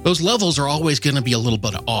else, those levels are always going to be a little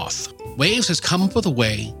bit off. Waves has come up with a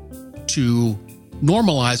way to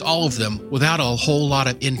normalize all of them without a whole lot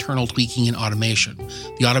of internal tweaking and automation.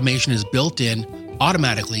 The automation is built in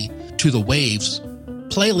automatically to the Waves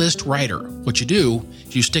playlist writer. What you do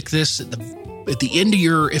is you stick this at the end of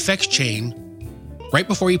your effects chain right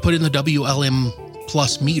before you put in the WLM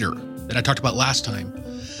plus meter that I talked about last time.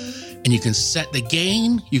 And you can set the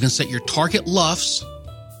gain, you can set your target LUFS,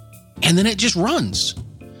 and then it just runs.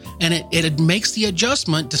 And it makes the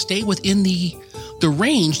adjustment to stay within the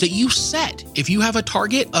range that you set. If you have a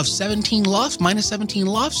target of 17 LUFS, minus 17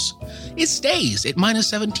 LUFS, it stays at minus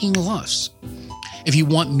 17 LUFS. If you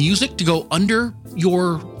want music to go under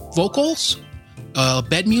your vocals,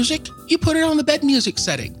 bed music, you put it on the bed music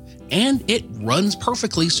setting and it runs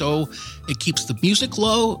perfectly. So it keeps the music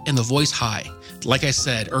low and the voice high. Like I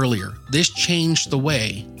said earlier, this changed the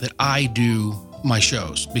way that I do my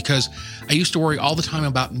shows because I used to worry all the time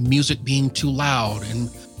about music being too loud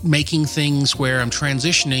and making things where I'm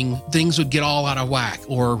transitioning, things would get all out of whack.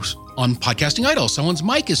 Or on Podcasting Idol, someone's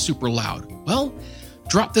mic is super loud. Well,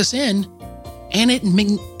 drop this in and it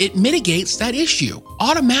mitigates that issue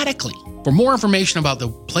automatically. For more information about the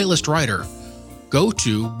playlist writer, go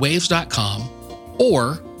to waves.com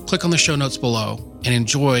or click on the show notes below and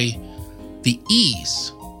enjoy the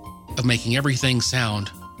ease of making everything sound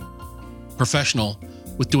professional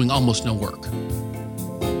with doing almost no work.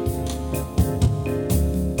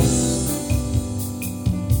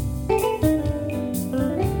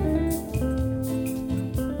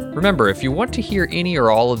 Remember, if you want to hear any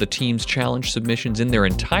or all of the team's challenge submissions in their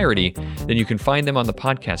entirety, then you can find them on the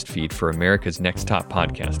podcast feed for America's Next Top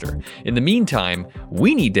Podcaster. In the meantime,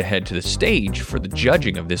 we need to head to the stage for the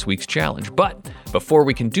judging of this week's challenge. But before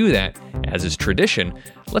we can do that, as is tradition,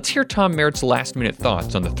 let's hear Tom Merritt's last-minute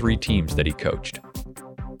thoughts on the 3 teams that he coached.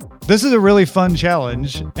 This is a really fun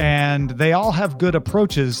challenge, and they all have good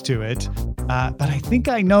approaches to it. But I think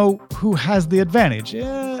I know who has the advantage.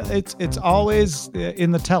 Yeah, it's always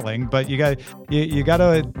in the telling, but you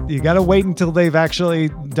gotta wait until they've actually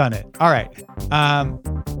done it. All right,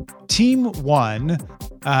 Team 1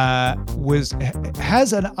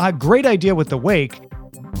 has a great idea with the wake.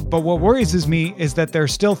 But what worries me is that they're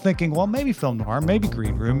still thinking, well, maybe film noir, maybe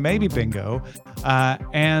green room, maybe bingo.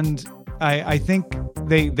 And I think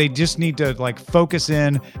they just need to like focus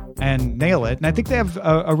in and nail it. And I think they have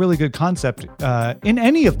a really good concept in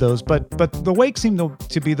any of those, but the wake seemed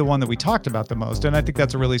to be the one that we talked about the most. And I think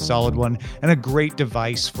that's a really solid one and a great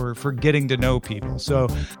device for getting to know people. So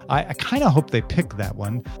I kind of hope they pick that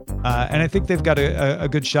one. And I think they've got a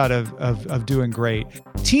good shot of doing great.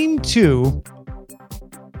 Team 2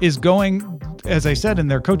 is going, as I said in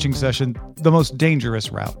their coaching session, the most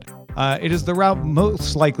dangerous route. It is the route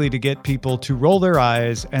most likely to get people to roll their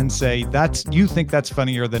eyes and say, you think that's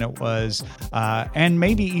funnier than it was, and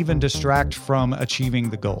maybe even distract from achieving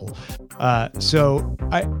the goal. So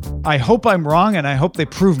I hope I'm wrong, and I hope they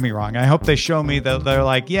prove me wrong. I hope they show me that they're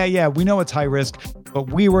like, yeah, we know it's high risk,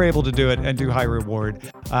 but we were able to do it and do high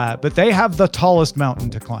reward. But they have the tallest mountain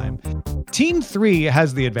to climb. Team 3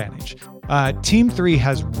 has the advantage. Team 3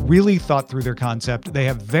 has really thought through their concept. They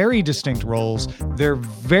have very distinct roles. They're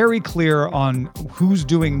very clear on who's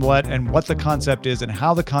doing what and what the concept is and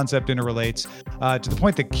how the concept interrelates, to the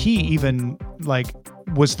point that Key even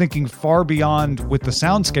was thinking far beyond with the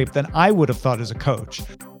soundscape than I would have thought as a coach.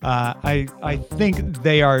 I think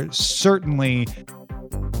they are certainly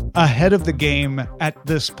ahead of the game at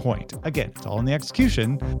this point. Again, it's all in the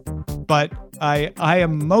execution, but I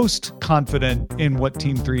am most confident in what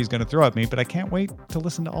Team 3 is going to throw at me, but I can't wait to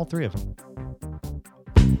listen to all three of them.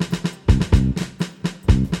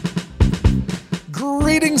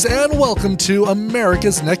 Greetings and welcome to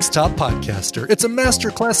America's Next Top Podcaster. It's a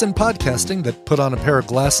masterclass in podcasting that put on a pair of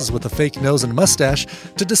glasses with a fake nose and mustache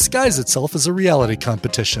to disguise itself as a reality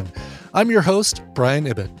competition. I'm your host, Brian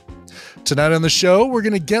Ibbett. Tonight on the show, we're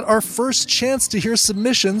going to get our first chance to hear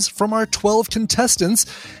submissions from our 12 contestants,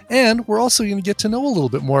 and we're also going to get to know a little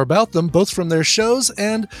bit more about them, both from their shows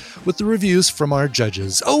and with the reviews from our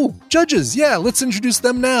judges. Oh, judges, yeah, let's introduce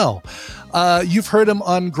them now. You've heard him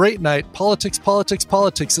on Great Night, Politics,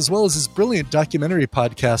 as well as his brilliant documentary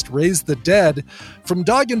podcast, Raise the Dead. From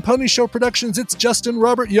Dog and Pony Show Productions, it's Justin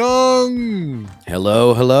Robert Young.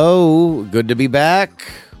 Hello. Good to be back.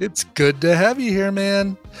 It's good to have you here,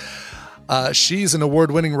 man. She's an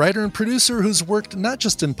award-winning writer and producer who's worked not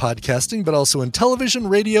just in podcasting, but also in television,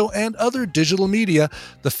 radio, and other digital media.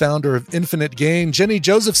 The founder of Infinite Gain, Jenny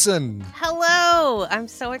Josephson. Hello. I'm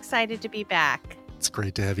so excited to be back. It's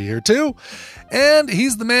great to have you here, too. And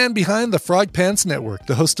he's the man behind the Frog Pants Network,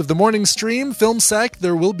 the host of The Morning Stream, Film Sack,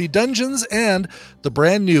 There Will Be Dungeons, and the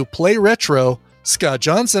brand new Play Retro, Scott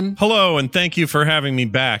Johnson. Hello, and thank you for having me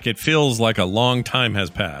back. It feels like a long time has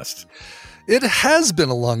passed. It has been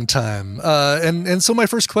a long time. And so my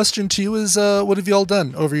first question to you is, what have you all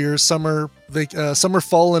done over your summer,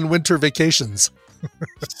 fall, and winter vacations?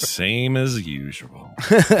 Same as usual.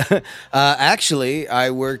 Actually, I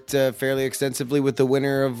worked fairly extensively with the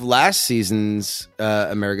winner of last season's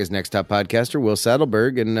America's Next Top Podcaster, Will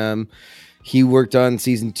Saddleberg, and he worked on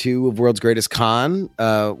season 2 of World's Greatest Con,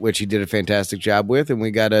 which he did a fantastic job with, and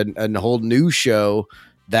we got a whole new show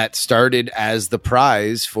that started as the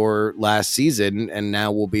prize for last season and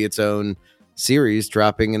now will be its own series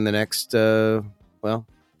dropping in the next,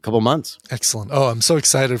 couple months. Excellent. Oh, I'm so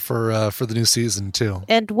excited for the new season too.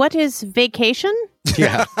 And what is vacation?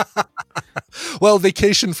 Yeah. Well,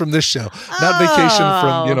 vacation from this show, not vacation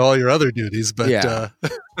from, all your other duties, but yeah.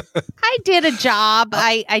 I did a job.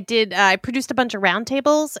 I produced a bunch of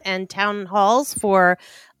roundtables and town halls for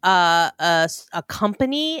a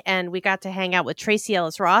company, and we got to hang out with Tracy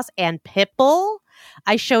Ellis Ross and Pitbull.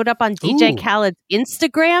 I showed up on DJ Khaled's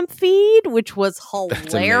Instagram feed, which was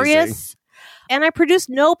hilarious. And I produced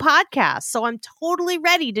no podcast, so I'm totally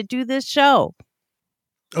ready to do this show.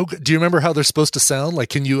 Okay. Do you remember how they're supposed to sound? Like,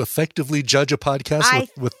 can you effectively judge a podcast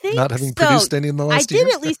with not having produced any in the last year? I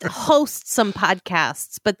did at least host some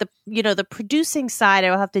podcasts, but the producing side,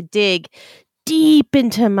 I'll have to dig deep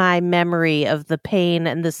into my memory of the pain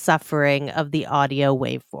and the suffering of the audio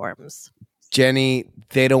waveforms. Jenny,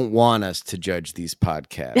 they don't want us to judge these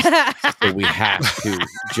podcasts, so we have to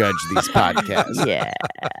judge these podcasts. Yeah,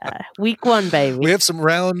 week 1, baby. We have some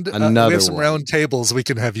round tables we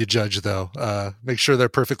can have you judge, though. Make sure they're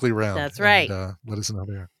perfectly round. That's right. And, let us know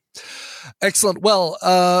there. Excellent. Well,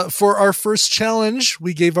 for our first challenge,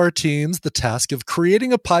 we gave our teams the task of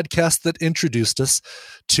creating a podcast that introduced us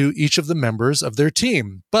to each of the members of their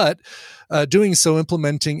team, but doing so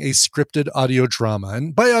implementing a scripted audio drama.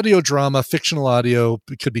 And by audio drama, fictional audio,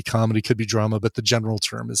 it could be comedy, could be drama, but the general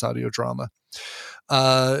term is audio drama.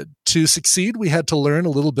 To succeed, we had to learn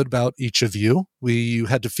a little bit about each of you. We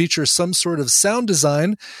had to feature some sort of sound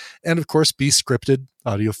design and, of course, be scripted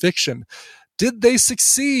audio fiction. Did they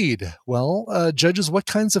succeed? Well, judges, what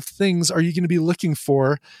kinds of things are you going to be looking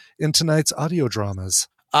for in tonight's audio dramas?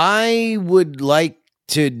 I would like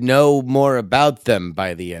to know more about them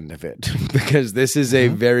by the end of it, because this is a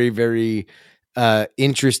very, very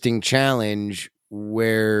interesting challenge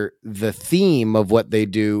where the theme of what they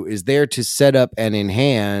do is there to set up and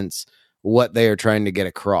enhance what they are trying to get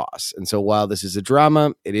across. And so while this is a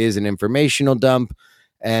drama, it is an informational dump.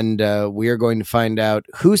 And we are going to find out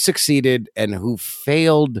who succeeded and who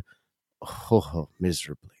failed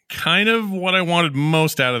miserably. Kind of what I wanted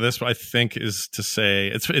most out of this, I think, is to say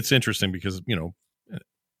it's interesting because,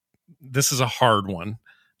 this is a hard one.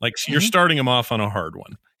 Like, you're starting them off on a hard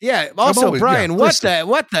one. Yeah. Also, Brian, what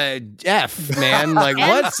the F, man? Like,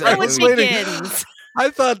 what's I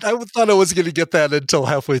thought I wasn't going to get that until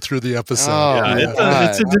halfway through the episode.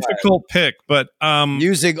 It's a difficult pick, but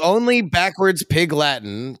using only backwards pig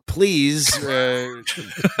Latin, please.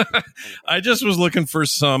 I just was looking for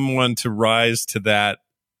someone to rise to that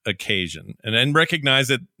occasion and recognize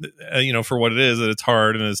it, for what it is, that it's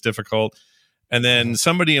hard and it's difficult. And then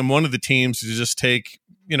somebody in one of the teams to just take,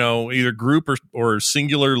 either group or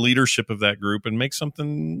singular leadership of that group and make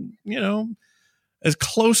something, as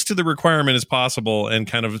close to the requirement as possible and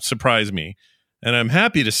kind of surprise me. And I'm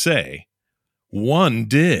happy to say one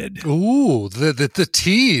did. Ooh, the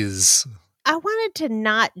tease. I wanted to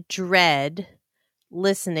not dread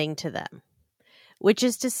listening to them, which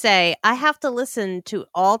is to say I have to listen to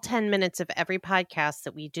all 10 minutes of every podcast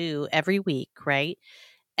that we do every week, right?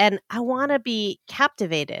 And I want to be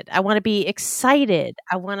captivated. I want to be excited.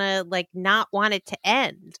 I want to not want it to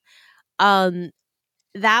end.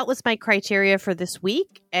 That was my criteria for this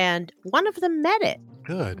week, and one of them met it.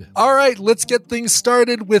 Good. All right, let's get things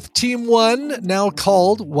started with Team 1, now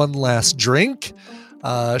called One Last Drink.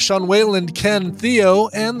 Sean Wayland, Ken, Theo,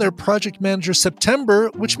 and their project manager, September,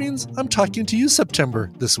 which means I'm talking to you,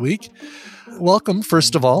 September, this week. Welcome,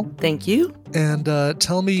 first of all. Thank you. And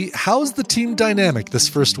tell me, how's the team dynamic this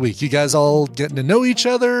first week? You guys all getting to know each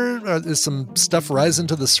other? Is some stuff rising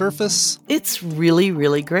to the surface? It's really,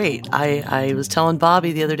 really great. I was telling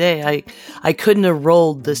Bobby the other day, I couldn't have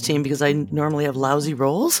rolled this team because I normally have lousy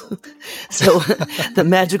rolls. So the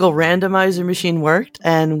magical randomizer machine worked,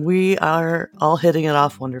 and we are all hitting it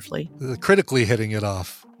off wonderfully. Critically hitting it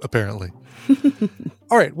off, apparently.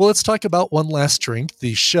 All right, well, let's talk about One Last Drink,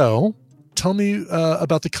 the show. Tell me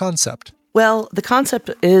about the concept. Well, the concept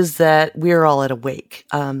is that we're all at a wake.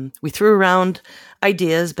 We threw around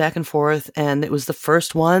ideas back and forth, and it was the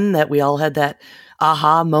first one that we all had that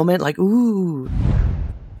aha moment, like, ooh,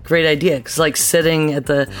 great idea. Because sitting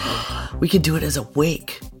at we could do it as a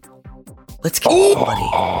wake. Let's get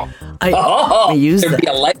somebody. I use There'd be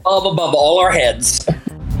a light bulb above all our heads.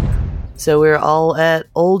 So we're all at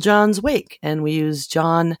old John's wake, and we use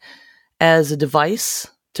John as a device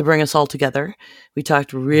to bring us all together. We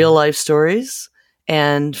talked real life stories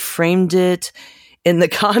and framed it in the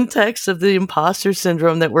context of the imposter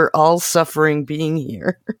syndrome that we're all suffering being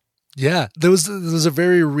here. Yeah, there was a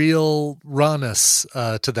very real rawness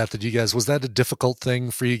to that you guys, was that a difficult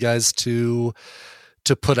thing for you guys to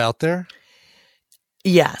put out there?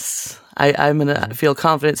 Yes. I'm going to feel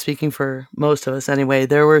confident speaking for most of us anyway.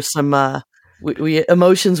 There were some we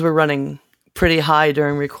emotions were running pretty high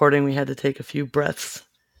during recording. We had to take a few breaths.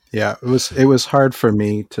 Yeah, it was hard for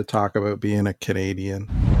me to talk about being a Canadian.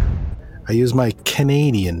 I use my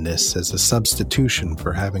Canadianness as a substitution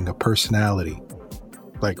for having a personality.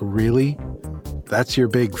 Like, really? That's your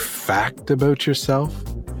big fact about yourself?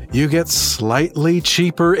 You get slightly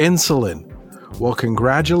cheaper insulin. Well,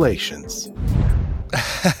 congratulations.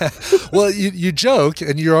 Well, you joke,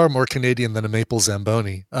 and you are more Canadian than a maple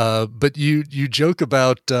Zamboni. But you joke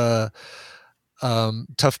about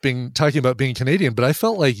talking about being Canadian, but I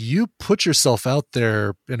felt like you put yourself out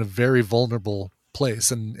there in a very vulnerable place,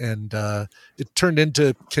 and it turned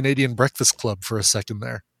into Canadian Breakfast Club for a second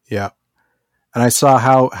there. Yeah, and I saw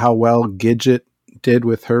how well Gidget did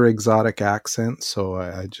with her exotic accent, so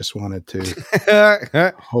I just wanted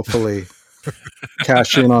to hopefully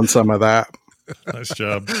cash in on some of that. Nice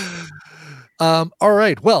job. All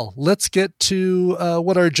right. Well, let's get to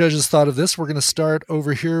what our judges thought of this. We're going to start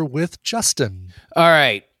over here with Justin. All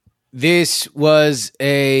right. This was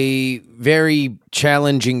a very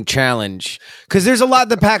challenging challenge because there's a lot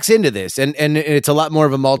that packs into this, and it's a lot more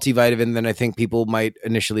of a multivitamin than I think people might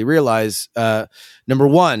initially realize. Number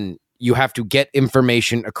one, you have to get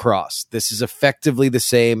information across. This is effectively the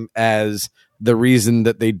same as the reason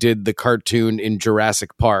that they did the cartoon in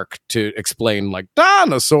Jurassic Park to explain like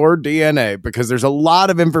dinosaur DNA, because there's a lot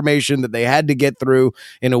of information that they had to get through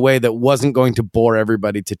in a way that wasn't going to bore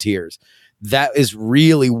everybody to tears. That is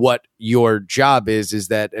really what your job is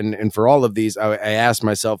that, and for all of these, I asked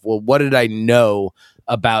myself, well, what did I know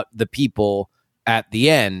about the people at the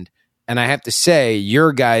end? And I have to say,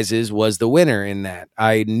 your guys's was the winner in that.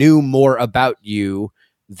 I knew more about you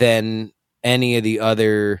than any of the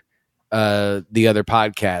other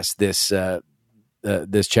podcasts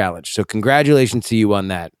this challenge. So congratulations to you on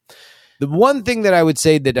that. The one thing that I would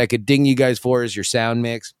say that I could ding you guys for is your sound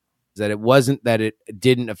mix. That it wasn't that it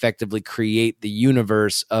didn't effectively create the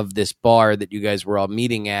universe of this bar that you guys were all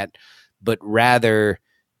meeting at, but rather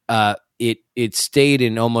it stayed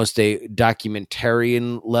in almost a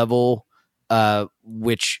documentarian level,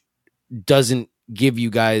 which doesn't give you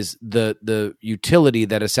guys the utility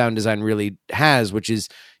that a sound design really has, which is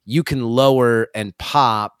you can lower and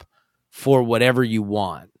pop for whatever you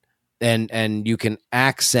want, and you can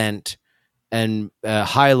accent and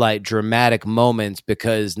highlight dramatic moments,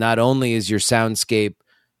 because not only is your soundscape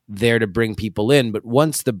there to bring people in, but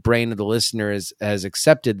once the brain of the listener has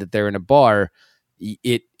accepted that they're in a bar,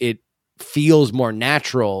 it feels more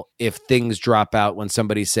natural if things drop out when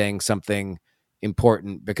somebody's saying something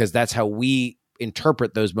important, because that's how we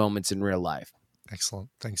interpret those moments in real life. Excellent.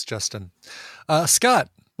 Thanks, Justin. Scott,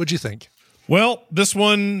 what'd you think? Well, this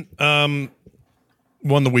one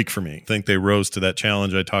won the week for me. I think they rose to that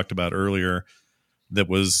challenge I talked about earlier that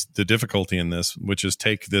was the difficulty in this, which is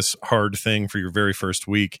take this hard thing for your very first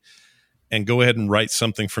week and go ahead and write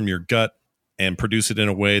something from your gut and produce it in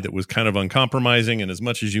a way that was kind of uncompromising. And as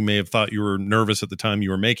much as you may have thought you were nervous at the time you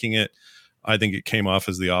were making it, I think it came off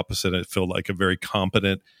as the opposite. It felt like a very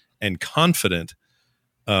competent and confident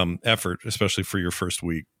effort, especially for your first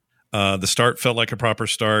week. The start felt like a proper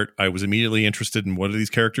start. I was immediately interested in what are these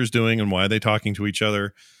characters doing and why are they talking to each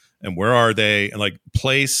other and where are they, and like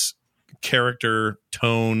place, character,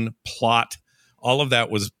 tone, plot, all of that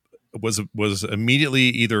was immediately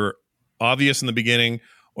either obvious in the beginning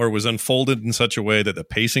or was unfolded in such a way that the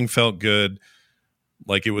pacing felt good,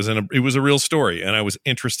 like it was a real story, and I was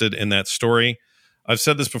interested in that story. I've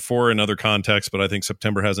said this before in other contexts, but I think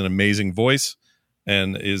September has an amazing voice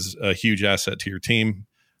and is a huge asset to your team.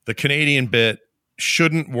 The Canadian bit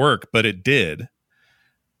shouldn't work, but it did.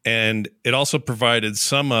 And it also provided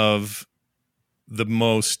some of the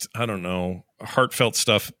most, I don't know, heartfelt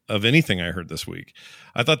stuff of anything I heard this week.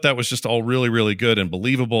 I thought that was just all really, really good and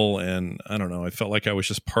believable. And I don't know, I felt like I was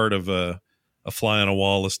just part of a fly on a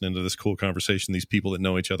wall listening to this cool conversation these people that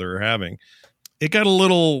know each other are having. It got a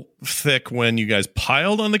little thick when you guys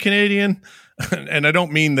piled on the Canadian. And I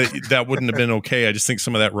don't mean that wouldn't have been okay. I just think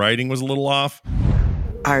some of that writing was a little off.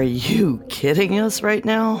 Are you kidding us right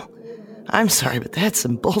now? I'm sorry, but that's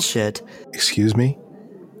some bullshit. Excuse me?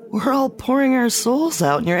 We're all pouring our souls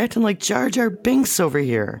out, and you're acting like Jar Jar Binks over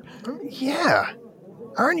here. Yeah.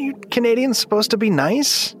 Aren't you Canadians supposed to be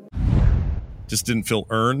nice? Just didn't feel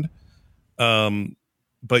earned.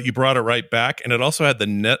 But you brought it right back, and it also had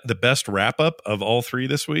the best wrap-up of all three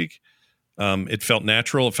this week. It felt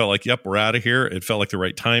natural. It felt like, yep, we're out of here. It felt like the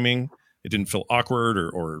right timing. It didn't feel awkward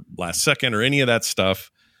or last second or any of that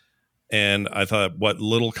stuff. And I thought what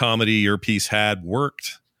little comedy your piece had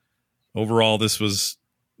worked. Overall, this was,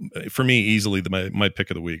 for me, easily my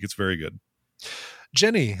pick of the week. It's very good.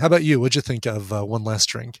 Jenny, how about you? What'd you think of One Last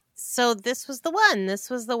Drink? So this was the one.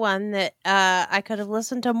 This was the one that I could have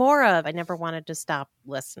listened to more of. I never wanted to stop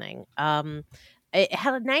listening. It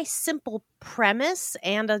had a nice, simple premise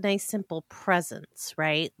and a nice, simple presence,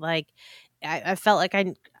 right? Like, I felt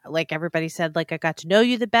like everybody said, like I got to know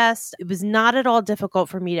you the best. It was not at all difficult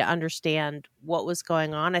for me to understand what was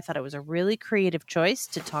going on. I thought it was a really creative choice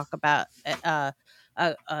to talk about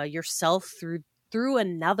yourself through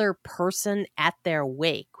another person at their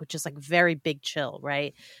wake, which is like very Big Chill,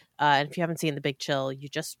 right? And if you haven't seen The Big Chill, you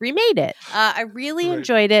just remade it. I really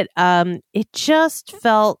enjoyed it. It just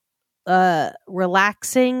felt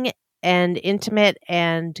relaxing and intimate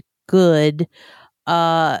and good.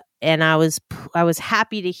 And I was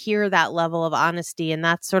happy to hear that level of honesty, and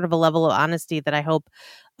that's sort of a level of honesty that I hope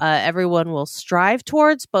everyone will strive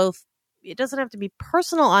towards. Both, it doesn't have to be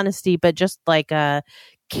personal honesty, but just like a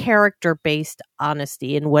character-based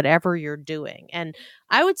honesty in whatever you're doing. And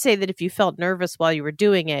I would say that if you felt nervous while you were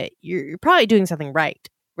doing it, you're probably doing something right,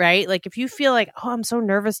 right? Like if you feel like, oh, I'm so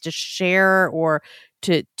nervous to share or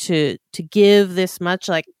to give this much,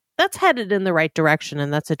 like that's headed in the right direction,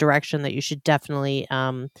 and that's a direction that you should definitely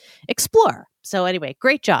explore. So anyway,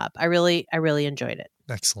 great job. I really enjoyed it.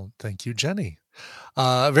 Excellent. Thank you, Jenny.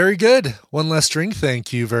 Very good. One last drink.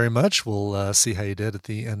 Thank you very much. We'll see how you did at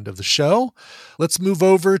the end of the show. Let's move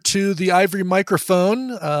over to the Ivory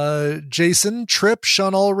microphone. Jason, Trip,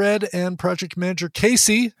 Sean Allred, and project manager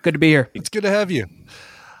Casey. Good to be here. It's good to have you.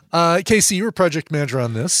 Casey, you were project manager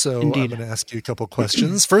on this, so Indeed. I'm going to ask you a couple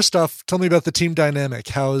questions. First off, tell me about the team dynamic.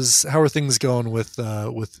 How are things going with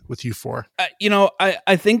you four?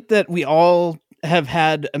 I think that we all have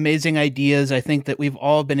had amazing ideas. I think that we've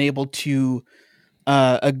all been able to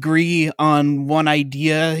agree on one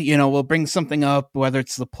idea. We'll bring something up, whether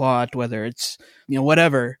it's the plot, whether it's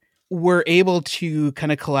whatever. We're able to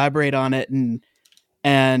kind of collaborate on it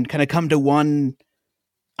and kind of come to one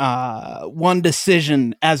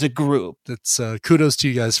decision as a group. It's kudos to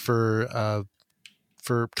you guys for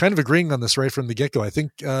kind of agreeing on this right from the get-go. I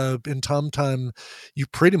think in Tom Time, you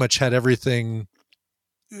pretty much had everything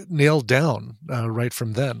nailed down right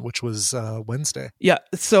from then, which was Wednesday. Yeah.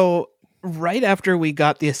 So right after we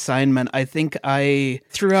got the assignment, I think I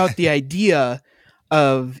threw out the idea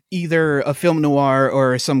of either a film noir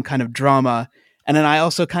or some kind of drama. And then I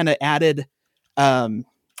also kind of added,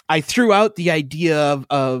 I threw out the idea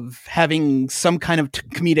of having some kind of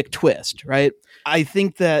comedic twist, right? I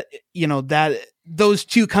think that, that those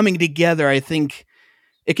two coming together, I think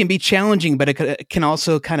it can be challenging, but it can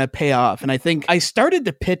also kind of pay off. And I think I started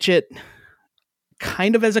to pitch it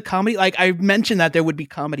kind of as a comedy. Like I mentioned that there would be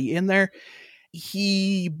comedy in there.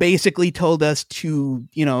 He basically told us to,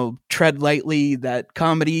 tread lightly, that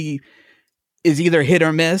comedy is either hit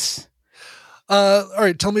or miss. All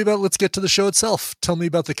right, let's get to the show itself. Tell me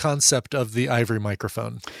about the concept of the Ivory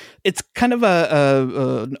microphone. It's kind of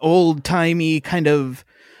an old-timey kind of,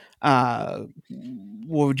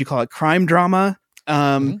 what would you call it, crime drama.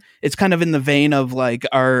 It's kind of in the vein of like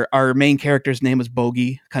our main character's name is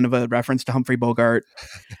Bogey, kind of a reference to Humphrey Bogart.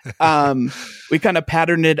 We kind of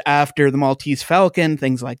patterned it after the Maltese Falcon,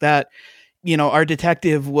 things like that. Our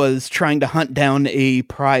detective was trying to hunt down a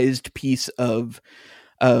prized piece of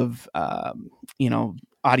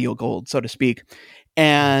audio gold, so to speak.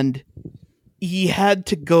 And he had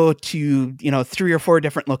to go to, 3 or 4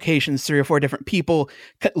 different locations, 3 or 4 different people,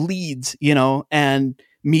 leads, and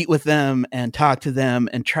meet with them and talk to them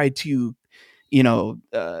and try to,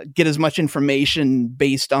 get as much information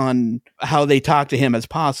based on how they talk to him as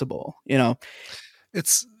possible.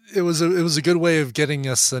 It was a good way of getting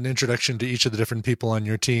us an introduction to each of the different people on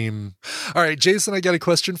your team. All right, Jason, I got a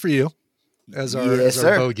question for you as our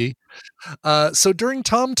bogey. So during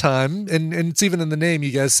Tom Time, and it's even in the name,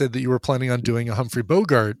 you guys said that you were planning on doing a Humphrey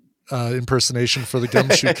Bogart impersonation for the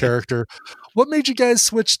Gumshoe character. What made you guys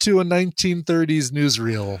switch to a 1930s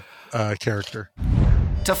newsreel character?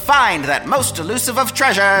 To find that most elusive of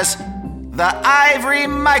treasures, the Ivory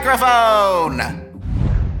microphone.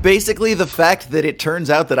 Basically, the fact that it turns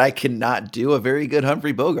out that I cannot do a very good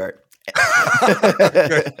Humphrey Bogart.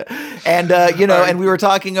 And and we were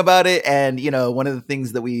talking about it, and one of the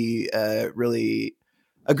things that we really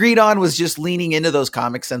agreed on was just leaning into those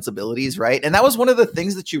comic sensibilities, right? And that was one of the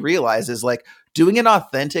things that you realize is like doing an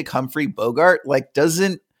authentic Humphrey Bogart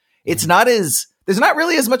there's not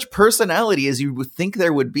really as much personality as you would think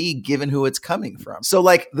there would be given who it's coming from. So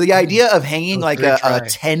like the idea of hanging like a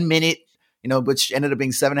 10-minute, which ended up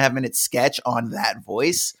being 7.5 minute sketch on that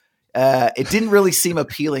voice, it didn't really seem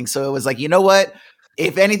appealing. So it was like, you know what?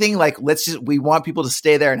 If anything, like we want people to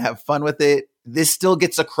stay there and have fun with it. This still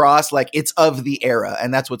gets across like it's of the era,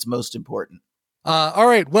 and that's what's most important. All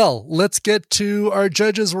right. Well, let's get to our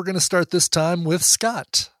judges. We're going to start this time with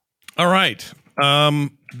Scott. All right.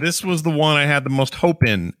 This was the one I had the most hope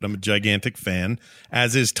in. I'm a gigantic fan,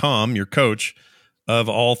 as is Tom, your coach, of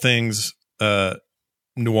all things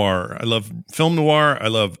noir. I love film noir. I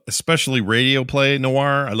love especially radio play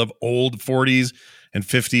noir. I love old 40s and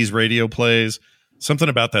 50s radio plays. Something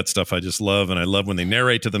about that stuff I just love, and I love when they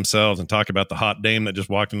narrate to themselves and talk about the hot dame that just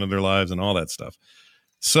walked into their lives and all that stuff.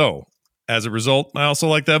 So, as a result, I also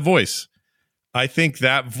like that voice. I think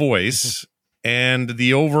that voice and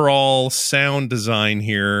the overall sound design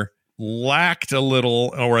here lacked a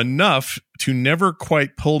little or enough to never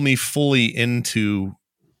quite pull me fully into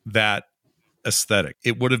that aesthetic.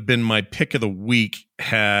 It would have been my pick of the week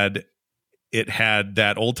had it had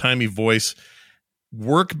that old-timey voice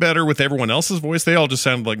work better with everyone else's voice. They all just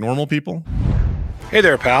sounded like normal people. Hey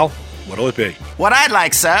there, pal. What'll it be? What I'd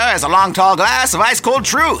like, sir, is a long, tall glass of ice-cold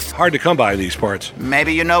truth. Hard to come by in these parts.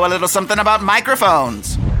 Maybe you know a little something about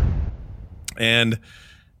microphones. And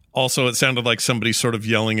Also, it sounded like somebody sort of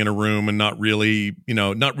yelling in a room and not really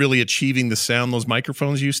achieving the sound those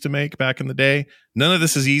microphones used to make back in the day. None of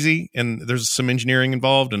this is easy, and there's some engineering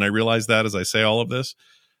involved, and I realize that as I say all of this.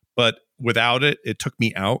 But without it, it took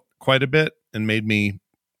me out quite a bit and made me,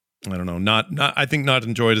 I don't know, not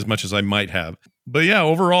enjoy it as much as I might have. But yeah,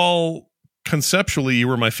 overall, conceptually, you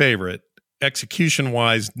were my favorite.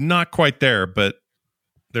 Execution-wise, not quite there, but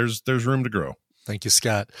there's room to grow. Thank you,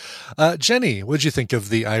 Scott. Jenny, what did you think of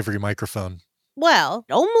the Ivory microphone? Well,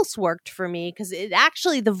 it almost worked for me because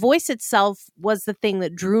the voice itself was the thing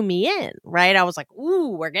that drew me in, right? I was like,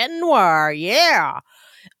 ooh, we're getting noir, yeah.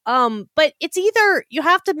 But it's either you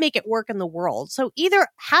have to make it work in the world. So either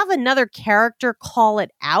have another character call it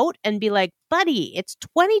out and be like, buddy, it's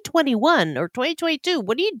 2021 or 2022.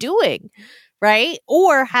 What are you doing? Right?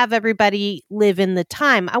 Or have everybody live in the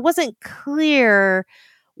time. I wasn't clear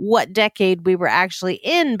what decade we were actually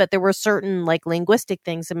in, but there were certain like linguistic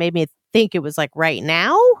things that made me think it was like right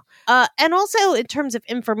now. And also in terms of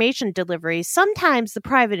information delivery, sometimes the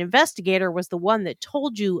private investigator was the one that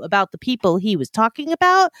told you about the people he was talking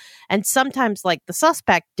about. And sometimes like the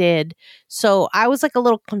suspect did. So I was like a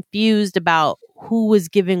little confused about who was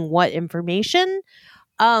giving what information.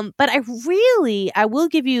 But I will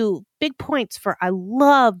give you big points for, I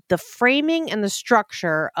love the framing and the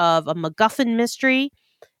structure of a MacGuffin mystery.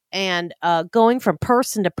 And going from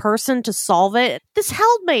person to person to solve it. This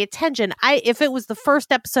held my attention. If it was the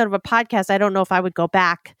first episode of a podcast, I don't know if I would go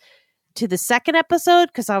back to the second episode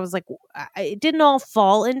because I was like, it didn't all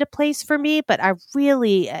fall into place for me, but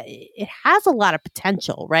it has a lot of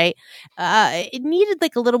potential, right? It needed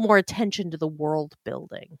like a little more attention to the world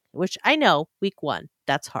building, which I know, week 1,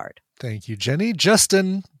 that's hard. Thank you, Jenny.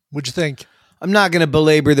 Justin, what'd you think? I'm not going to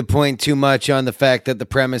belabor the point too much on the fact that the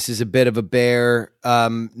premise is a bit of a bear.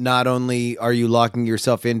 Not only are you locking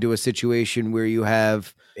yourself into a situation where you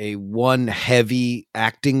have a one heavy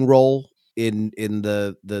acting role in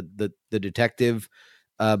the detective,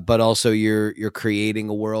 but also you're creating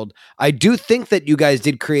a world. I do think that you guys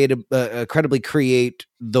did incredibly create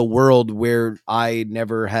the world where I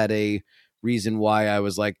never had a reason why I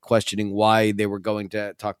was like questioning why they were going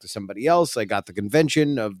to talk to somebody else. I got the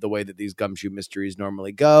convention of the way that these gumshoe mysteries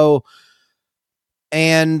normally go.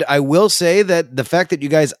 And I will say that the fact that you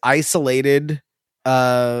guys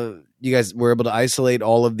were able to isolate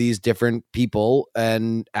all of these different people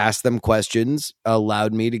and ask them questions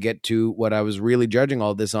allowed me to get to what I was really judging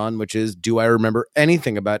all this on, which is, do I remember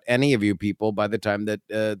anything about any of you people by the time that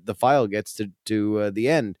the file gets to the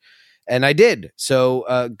end? And I did.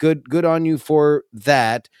 So good on you for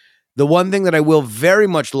that. The one thing that I will very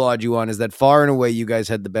much laud you on is that far and away you guys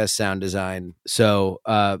had the best sound design. So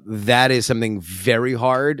that is something very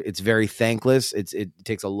hard. It's very thankless. It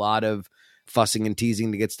takes a lot of fussing and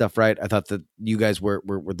teasing to get stuff right. I thought that you guys were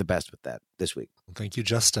the best with that this week. Thank you,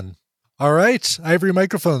 Justin. All right, Ivory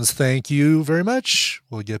Microphones, thank you very much.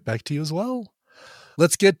 We'll get back to you as well.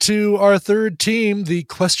 Let's get to our third team, the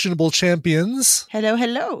Questionable Champions. Hello,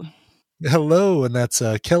 hello. Hello, and that's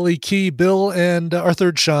Kelly, Key, Bill, and our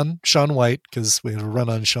third Sean White, because we have a run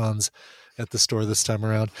on Sean's at the store this time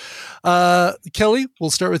around. Kelly,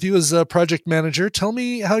 we'll start with you as a project manager. Tell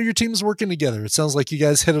me how your team's working together. It sounds like you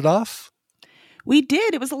guys hit it off. We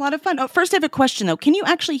did. It was a lot of fun. Oh, first, I have a question, though. Can you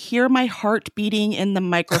actually hear my heart beating in the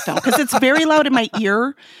microphone? Because it's very loud in my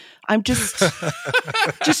ear. I'm just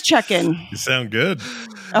checking. You sound good.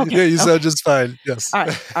 Okay. Yeah, you sound just fine. Yes. All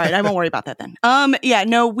right. I won't worry about that then.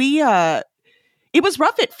 It was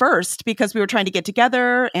rough at first because we were trying to get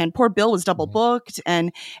together and poor Bill was double booked.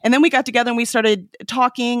 And then we got together and we started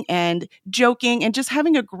talking and joking and just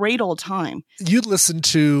having a great old time. You'd listened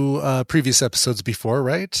to previous episodes before,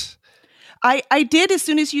 right? I did as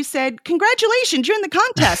soon as you said, congratulations, you're in the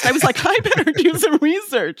contest. I was like, I better do some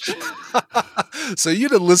research. So you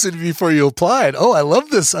didn't listen before you applied. Oh, I love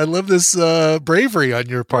this. I love this bravery on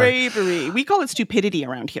your part. Bravery. We call it stupidity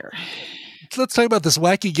around here. Let's talk about this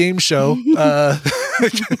wacky game show.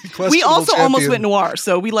 We also almost went noir,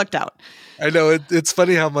 so we lucked out. I know. It's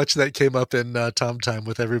funny how much that came up in Tom Time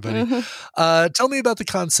with everybody. Mm-hmm. Tell me about the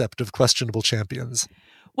concept of Questionable Champions.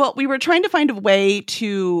 Well, we were trying to find a way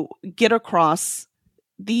to get across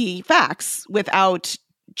the facts without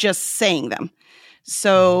just saying them.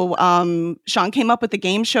 So Sean came up with the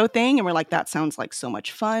game show thing, and we're like, that sounds like so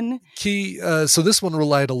much fun. Key, so this one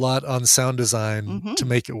relied a lot on sound design to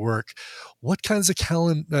make it work. What kinds of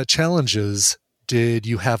challenges did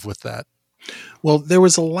you have with that? Well, there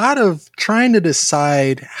was a lot of trying to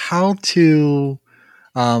decide how to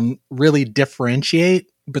really differentiate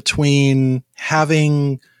between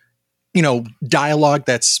having, dialogue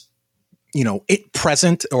that's it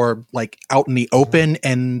present or like out in the open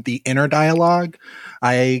and the inner dialogue.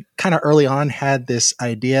 I kind of early on had this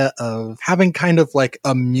idea of having kind of like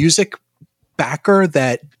a music backer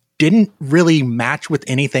that didn't really match with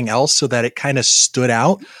anything else so that it kind of stood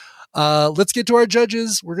out. Let's get to our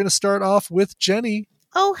judges. We're going to start off with Jenny.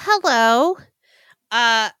 Oh, hello.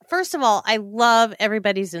 First of all, I love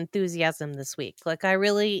everybody's enthusiasm this week. Like, I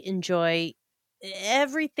really enjoy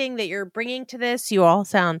everything that you're bringing to this. You all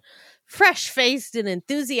sound fresh-faced and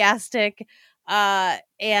enthusiastic.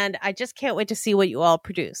 And I just can't wait to see what you all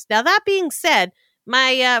produce. Now, that being said,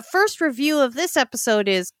 my first review of this episode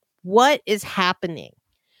is what is happening?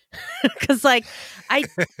 Because, like,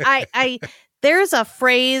 I there's a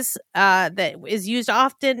phrase that is used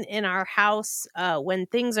often in our house when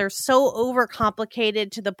things are so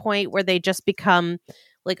overcomplicated to the point where they just become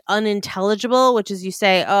like unintelligible, which is you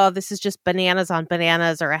say, oh, this is just bananas on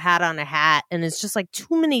bananas or a hat on a hat. And it's just like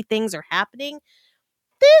too many things are happening.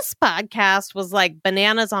 This podcast was like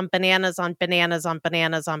bananas on bananas on bananas on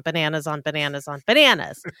bananas on bananas on bananas on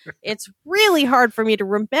bananas. It's really hard for me to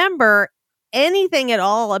remember anything at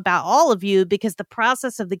all about all of you because the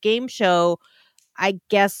process of the game show, I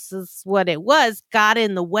guess is what it was, got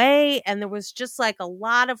in the way. And there was just like a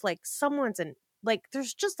lot of like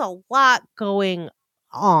there's just a lot going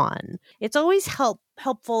on. It's always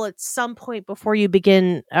helpful at some point before you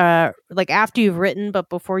begin, like after you've written, but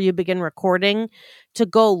before you begin recording, to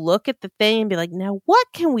go look at the thing and be like, now what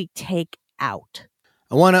can we take out?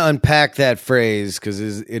 I want to unpack that phrase because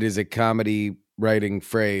it is a comedy writing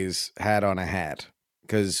phrase, hat on a hat,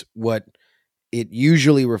 because what it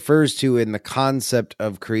usually refers to in the concept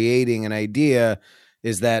of creating an idea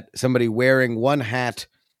is that somebody wearing one hat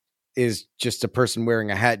is just a person wearing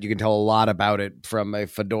a hat. You can tell a lot about it, from a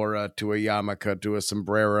fedora to a yarmulke to a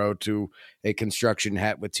sombrero to a construction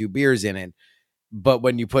hat with two beers in it. But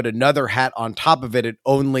when you put another hat on top of it, it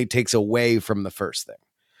only takes away from the first thing.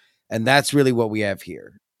 And that's really what we have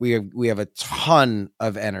here. We have a ton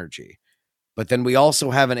of energy, but then we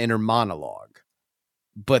also have an inner monologue.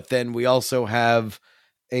 But then we also have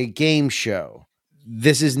a game show.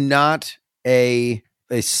 This is not a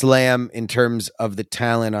slam in terms of the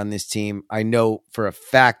talent on this team. I know for a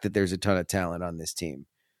fact that there's a ton of talent on this team.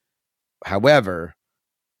 However,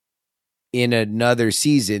 in another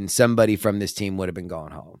season, somebody from this team would have been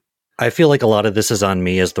gone home. I feel like a lot of this is on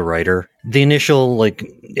me as the writer. The initial like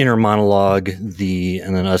inner monologue, and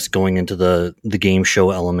then us going into the game show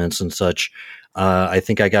elements and such. I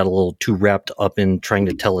think I got a little too wrapped up in trying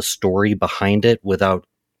to tell a story behind it without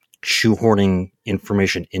shoehorning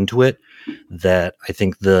information into it. That I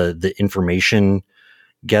think the information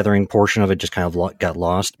gathering portion of it just kind of got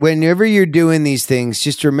lost. Whenever you're doing these things,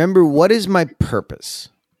 just remember, what is my purpose?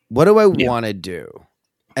 What do I want to do?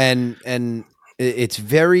 And it's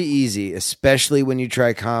very easy, especially when you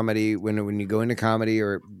try comedy, when you go into comedy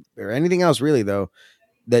or anything else really, though,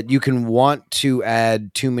 that you can want to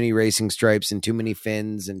add too many racing stripes and too many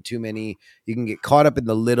fins and you can get caught up in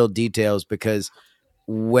the little details because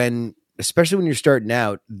especially when you're starting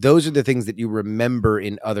out, those are the things that you remember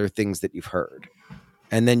in other things that you've heard.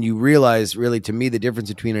 And then you realize, really, to me, the difference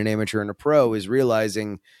between an amateur and a pro is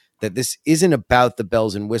realizing that this isn't about the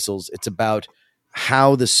bells and whistles. It's about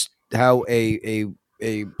how a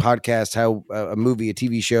podcast, how a movie, a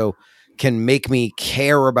TV show can make me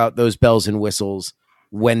care about those bells and whistles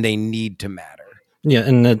when they need to matter. Yeah,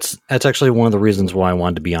 and that's actually one of the reasons why I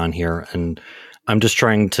wanted to be on here. And I'm just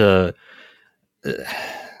trying to...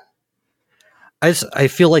 I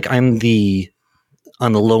feel like I'm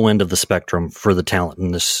on the low end of the spectrum for the talent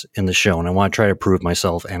in this show, and I want to try to prove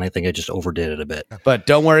myself. And I think I just overdid it a bit. But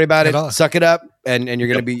don't worry about it. Suck it up, and you're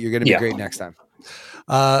gonna be great next time.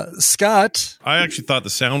 Scott, I actually thought the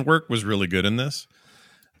sound work was really good in this.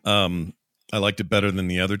 I liked it better than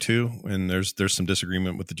the other two, and there's some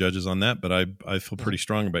disagreement with the judges on that. But I feel pretty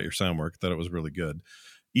strong about your sound work. Thought it was really good,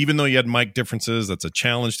 even though you had mic differences. That's a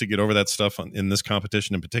challenge to get over that stuff in this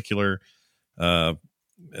competition in particular.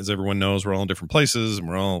 As everyone knows, we're all in different places and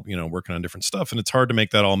we're all, working on different stuff, and it's hard to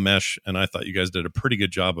make that all mesh. And I thought you guys did a pretty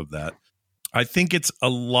good job of that. I think it's a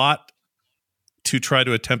lot to try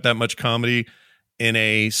to attempt that much comedy in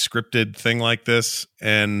a scripted thing like this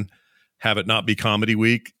and have it not be comedy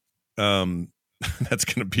week. That's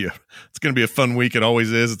going to be a fun week. It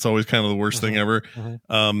always is. It's always kind of the worst thing ever.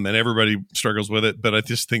 And everybody struggles with it, but I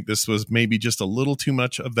just think this was maybe just a little too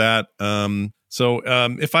much of that. So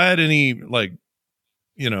if I had any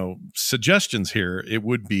suggestions here, it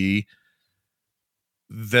would be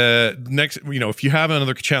the next, if you have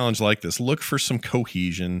another challenge like this, look for some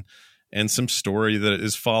cohesion and some story that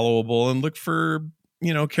is followable, and look for,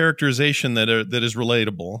 characterization that is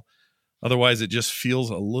relatable. Otherwise, it just feels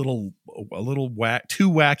a little too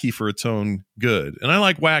wacky for its own good. And I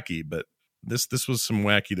like wacky, but this was some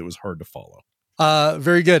wacky that was hard to follow.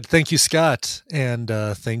 Very good. Thank you, Scott. And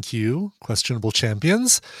thank you, Questionable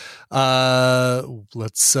Champions.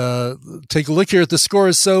 Let's take a look here at the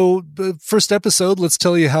scores. So first episode, let's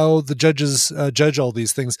tell you how the judges judge all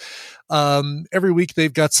these things. Every week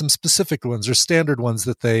they've got some specific ones or standard ones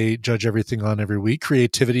that they judge everything on every week: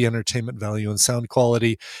 creativity, entertainment value, and sound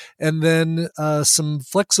quality. And then some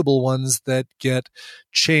flexible ones that get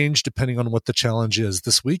changed depending on what the challenge is.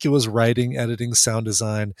 This week it was writing, editing, sound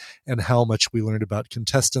design, and how much we learned about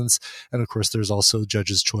contestants. And of course, there's also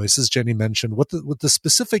judges' choices. Jenny mentioned what the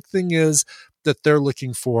specific thing is that they're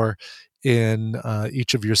looking for in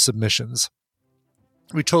each of your submissions.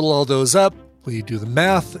 We total all those up. We do the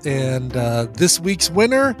math, and this week's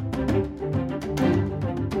winner,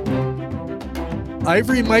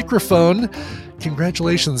 Ivory Microphone.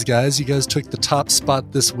 Congratulations, guys. You guys took the top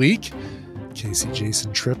spot this week. Casey,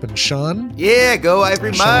 Jason, Tripp, and Sean. Yeah, go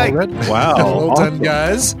Ivory Mike. Wow. Well done,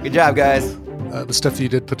 guys. Good job, guys. The stuff that you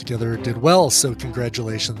did put together did well, so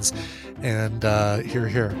congratulations. And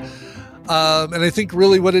here. And I think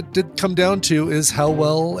really what it did come down to is how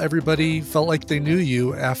well everybody felt like they knew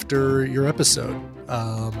you after your episode.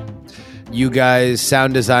 You guys,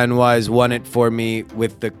 sound design wise, won it for me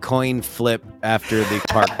with the coin flip after the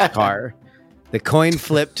parked car. The coin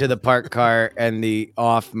flip to the parked car and the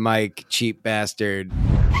off mic cheap bastard.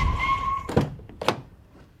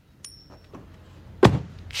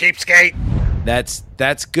 Cheapskate.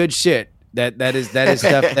 That's good shit. That is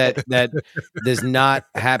stuff that does not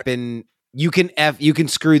happen. You can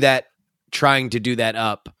screw that trying to do that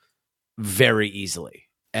up very easily,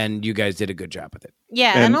 and you guys did a good job with it.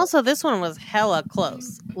 Yeah, and also this one was hella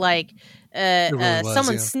close. Like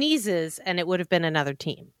someone sneezes and it would have been another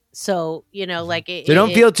team. So, like so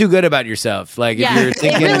don't feel too good about yourself. Like if you're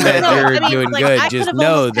thinking that you're doing good, just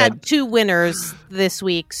know that had 2 winners this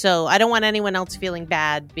week. So I don't want anyone else feeling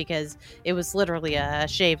bad because it was literally a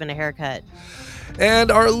shave and a haircut.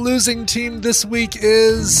 And our losing team this week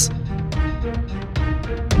is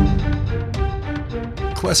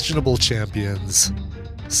Questionable Champions.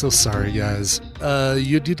 So sorry, guys.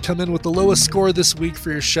 You did come in with the lowest score this week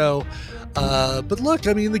for your show. But look,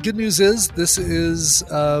 I mean, the good news is this is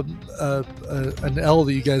an L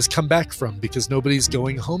that you guys come back from because nobody's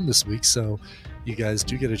going home this week. So you guys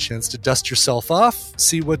do get a chance to dust yourself off,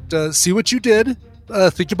 see what you did,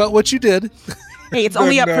 think about what you did. Hey, it's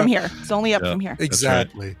only up from here. It's only up from here.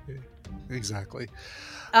 Exactly. Right. Exactly.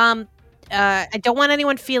 I don't want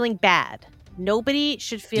anyone feeling bad. Nobody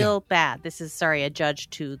should feel bad. This is, a judge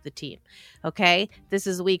to the team. Okay? This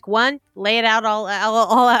is week 1. Lay it out all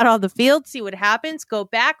out on the field. See what happens. Go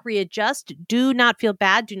back. Readjust. Do not feel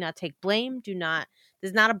bad. Do not take blame. This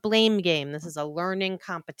is not a blame game. This is a learning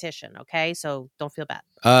competition. Okay? So don't feel bad.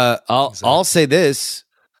 I'll say this.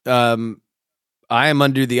 I am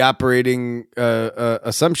under the operating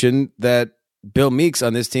assumption that Bill Meeks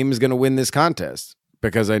on this team is going to win this contest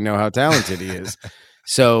because I know how talented he is.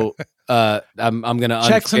 So I'm going to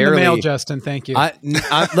checks in the mail, Justin. Thank you.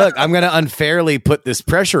 Look, I'm going to unfairly put this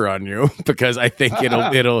pressure on you because I think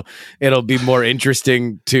it'll be more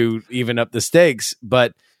interesting to even up the stakes.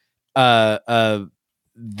 But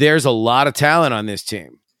there's a lot of talent on this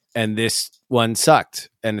team, and this one sucked,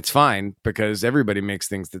 and it's fine because everybody makes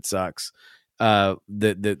things that sucks.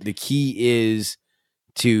 The key is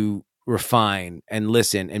to refine and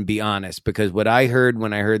listen and be honest, because what I heard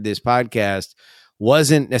when I heard this podcast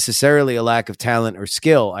wasn't necessarily a lack of talent or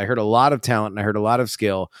skill. I heard a lot of talent and I heard a lot of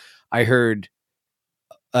skill. I heard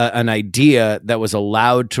an idea that was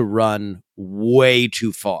allowed to run way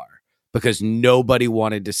too far because nobody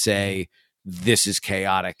wanted to say this is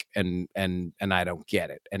chaotic and I don't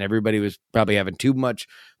get it. And everybody was probably having too much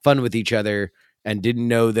fun with each other and didn't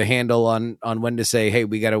know the handle on when to say, hey,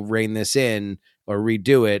 we got to rein this in or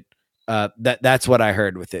redo it. That's what I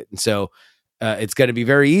heard with it. And so it's going to be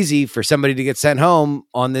very easy for somebody to get sent home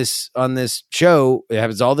on this show. It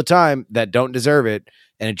happens all the time that don't deserve it.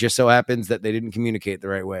 And it just so happens that they didn't communicate the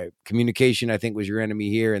right way. Communication, I think, was your enemy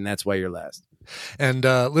here. And that's why you're last. And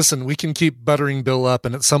listen, we can keep buttering Bill up.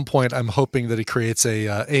 And at some point, I'm hoping that he creates a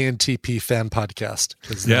ANTP fan podcast.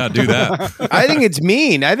 Yeah, do that. I think it's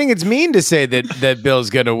mean. I think it's mean to say that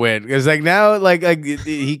Bill's going to win. Because now, like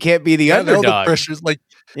he can't be the underdog. All the pressure's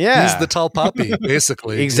he's the tall poppy,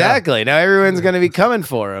 basically. Exactly. Yeah. Now everyone's going to be coming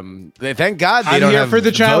for him. Thank God they don't here have for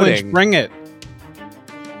the challenge. Voting. Bring it.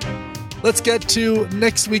 Let's get to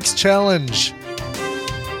next week's challenge.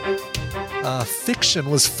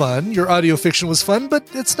 Fiction was fun. Your audio fiction was fun, but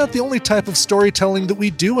it's not the only type of storytelling that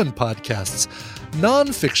we do in podcasts.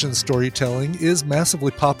 Nonfiction storytelling is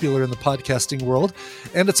massively popular in the podcasting world,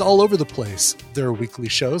 and it's all over the place. There are weekly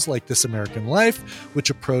shows like This American Life, which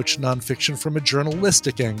approach nonfiction from a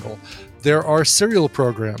journalistic angle. There are serial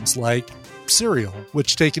programs like Serial,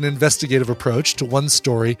 which take an investigative approach to one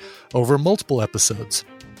story over multiple episodes.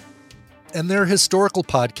 And there are historical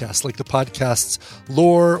podcasts like the podcasts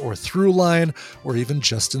Lore or Throughline or even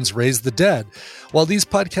Justin's Raise the Dead. While these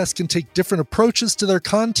podcasts can take different approaches to their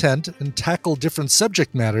content and tackle different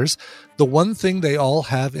subject matters, the one thing they all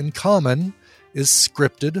have in common is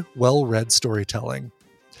scripted, well-read storytelling.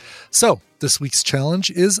 So, this week's challenge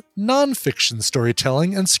is nonfiction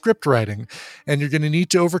storytelling and script writing, and you're going to need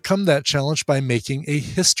to overcome that challenge by making a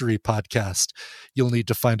history podcast. You'll need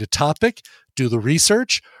to find a topic, do the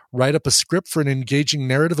research, write up a script for an engaging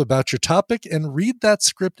narrative about your topic, and read that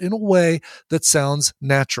script in a way that sounds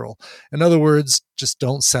natural. In other words, just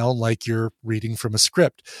don't sound like you're reading from a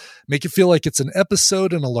script. Make it feel like it's an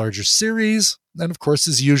episode in a larger series, and of course,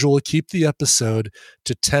 as usual, keep the episode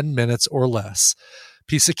to 10 minutes or less.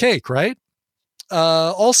 Piece of cake, right?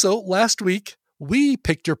 Also, last week, we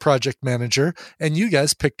picked your project manager, and you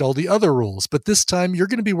guys picked all the other roles. But this time, you're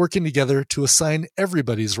going to be working together to assign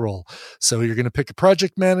everybody's role. So you're going to pick a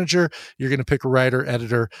project manager, you're going to pick a writer,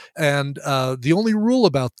 editor, and the only rule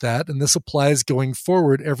about that, and this applies going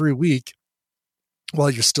forward every week, while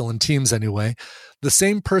you're still in teams anyway, the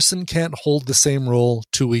same person can't hold the same role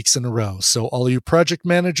 2 weeks in a row. So all you project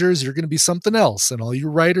managers, you're going to be something else, and all you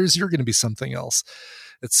writers, you're going to be something else,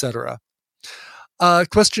 etc.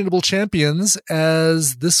 Questionable champions,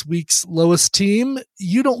 as this week's lowest team,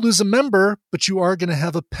 you don't lose a member, but you are going to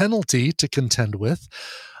have a penalty to contend with.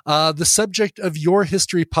 The subject of your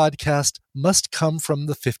history podcast must come from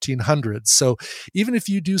the 1500s. So even if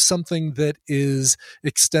you do something that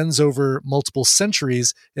extends over multiple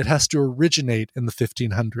centuries, it has to originate in the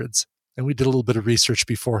 1500s. And we did a little bit of research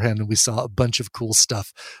beforehand, and we saw a bunch of cool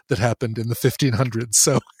stuff that happened in the 1500s.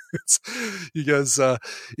 So you guys,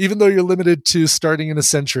 even though you're limited to starting in a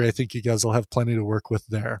century, I think you guys will have plenty to work with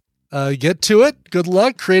there. Get to it. Good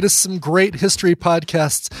luck. Create us some great history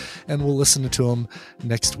podcasts, and we'll listen to them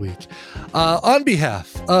next week. On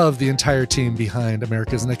behalf of the entire team behind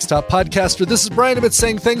America's Next Top Podcaster, this is Brian Ibbott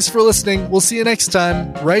saying thanks for listening. We'll see you next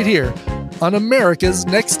time right here on America's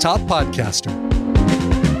Next Top Podcaster.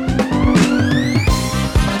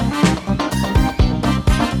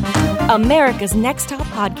 America's Next Top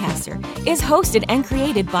Podcaster is hosted and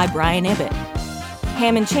created by Brian Ibbott.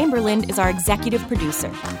 Hammond Chamberlain is our executive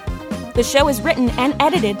producer. The show is written and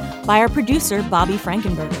edited by our producer, Bobby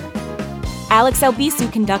Frankenberger. Alex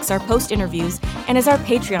Albisu conducts our post interviews and is our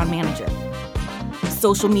Patreon manager.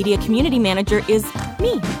 Social media community manager is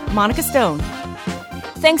me, Monica Stone.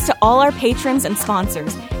 Thanks to all our patrons and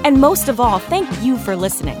sponsors, and most of all, thank you for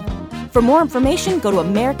listening. For more information, go to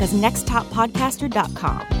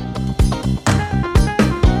americasnexttoppodcaster.com.